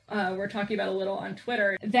I were talking about a little on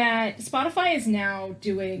Twitter, that Spotify is now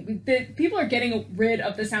doing, people are getting rid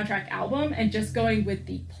of the soundtrack album and just going with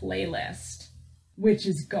the playlist, which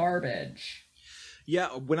is garbage. Yeah,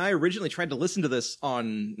 when I originally tried to listen to this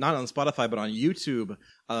on, not on Spotify, but on YouTube,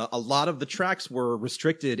 a lot of the tracks were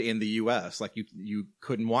restricted in the US. Like you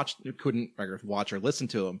couldn't watch or listen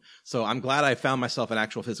to them. So I'm glad I found myself an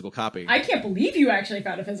actual physical copy. I can't believe you actually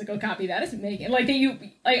found a physical copy. That isn't making,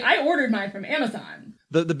 I ordered mine from Amazon.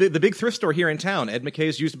 The big thrift store here in town, Ed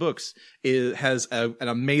McKay's Used Books, has an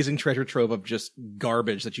amazing treasure trove of just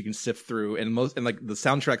garbage that you can sift through, and like the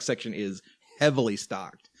soundtrack section is heavily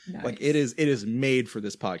stocked. Nice. Like it is made for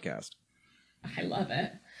this podcast. I love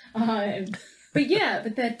it. But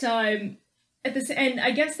that at this, and I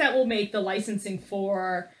guess that will make the licensing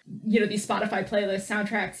for, these Spotify playlist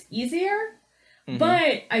soundtracks easier. Mm-hmm.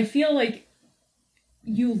 But I feel like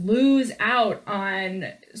you lose out on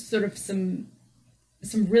sort of some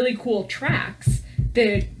really cool tracks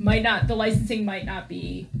that the licensing might not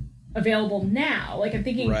be available now. Like I'm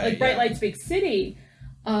thinking Bright Lights Big City,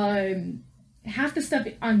 half the stuff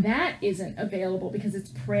on that isn't available because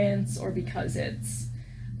it's Prince or because it's,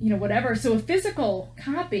 whatever. So a physical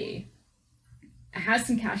copy has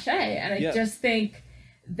some cachet. And I just think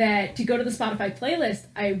that to go to the Spotify playlist,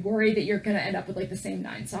 I worry that you're going to end up with like the same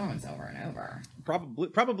 9 songs over and over.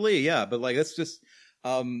 Probably, yeah. But like, that's just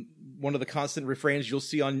one of the constant refrains you'll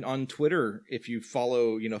see on Twitter if you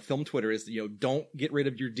follow, film Twitter is, don't get rid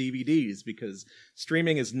of your DVDs because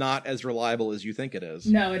streaming is not as reliable as you think it is.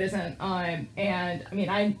 No, it isn't. And I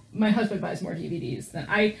mean, my husband buys more DVDs than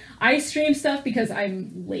I stream stuff because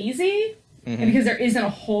I'm lazy and because there isn't a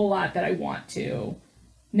whole lot that I want to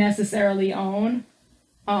necessarily own.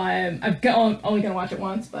 I'm only going to watch it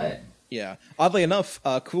once, but yeah. Oddly enough,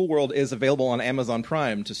 Cool World is available on Amazon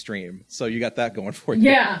Prime to stream, so you got that going for you.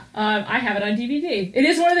 Yeah, I have it on DVD. It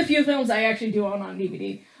is one of the few films I actually do own on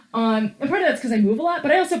DVD. And part of that's because I move a lot,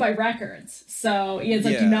 but I also buy records. So Ian's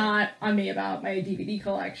like, do not on me about my DVD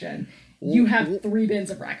collection. You have 3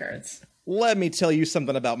 bins of records. Let me tell you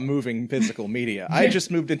something about moving physical media. I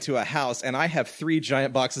just moved into a house, and I have 3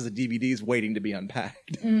 giant boxes of DVDs waiting to be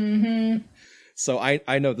unpacked. Mm-hmm. So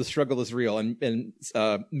I know the struggle is real, and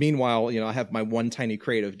meanwhile, I have my one tiny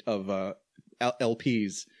crate of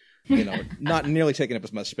LPs, not nearly taking up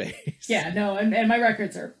as much space. Yeah, no, and my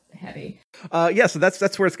records are heavy. So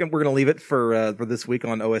that's where we're going to leave it for this week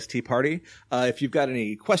on OST Party. If you've got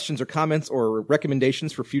any questions or comments or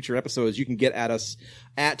recommendations for future episodes, you can get at us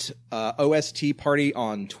at OST Party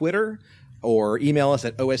on Twitter, or email us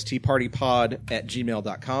at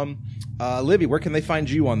ostpartypod@gmail.com. Libby, where can they find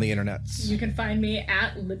you on the internet? You can find me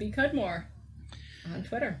at Libby Cudmore on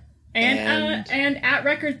Twitter. And at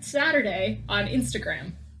Record Saturday on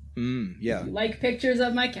Instagram. Yeah. If you like pictures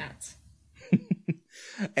of my cats.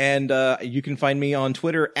 And you can find me on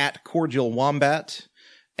Twitter at Cordial Wombat,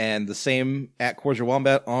 and the same at Cordial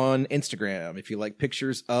Wombat on Instagram if you like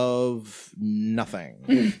pictures of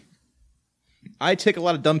nothing. I take a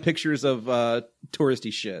lot of dumb pictures of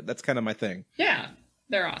touristy shit. That's kind of my thing. Yeah,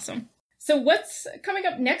 they're awesome. So what's coming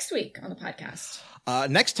up next week on the podcast?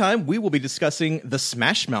 Next time, we will be discussing the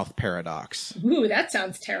Smash Mouth paradox. Ooh, that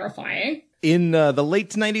sounds terrifying. In the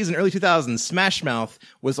late 90s and early 2000s, Smash Mouth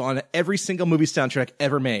was on every single movie soundtrack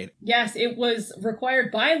ever made. Yes, it was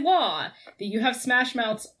required by law that you have Smash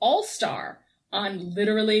Mouth's All-Star on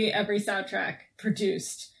literally every soundtrack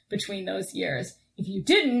produced between those years. If you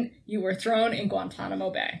didn't, you were thrown in Guantanamo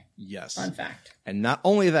Bay. Yes. Fun fact. And not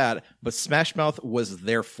only that, but Smash Mouth was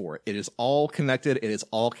there for it. It is all connected. It is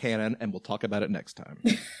all canon, and we'll talk about it next time.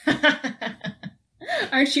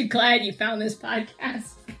 Aren't you glad you found this podcast?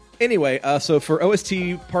 Anyway, so for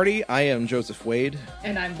OST Party, I am Joseph Wade.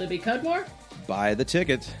 And I'm Libby Cudmore. Buy the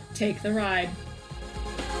ticket. Take the ride.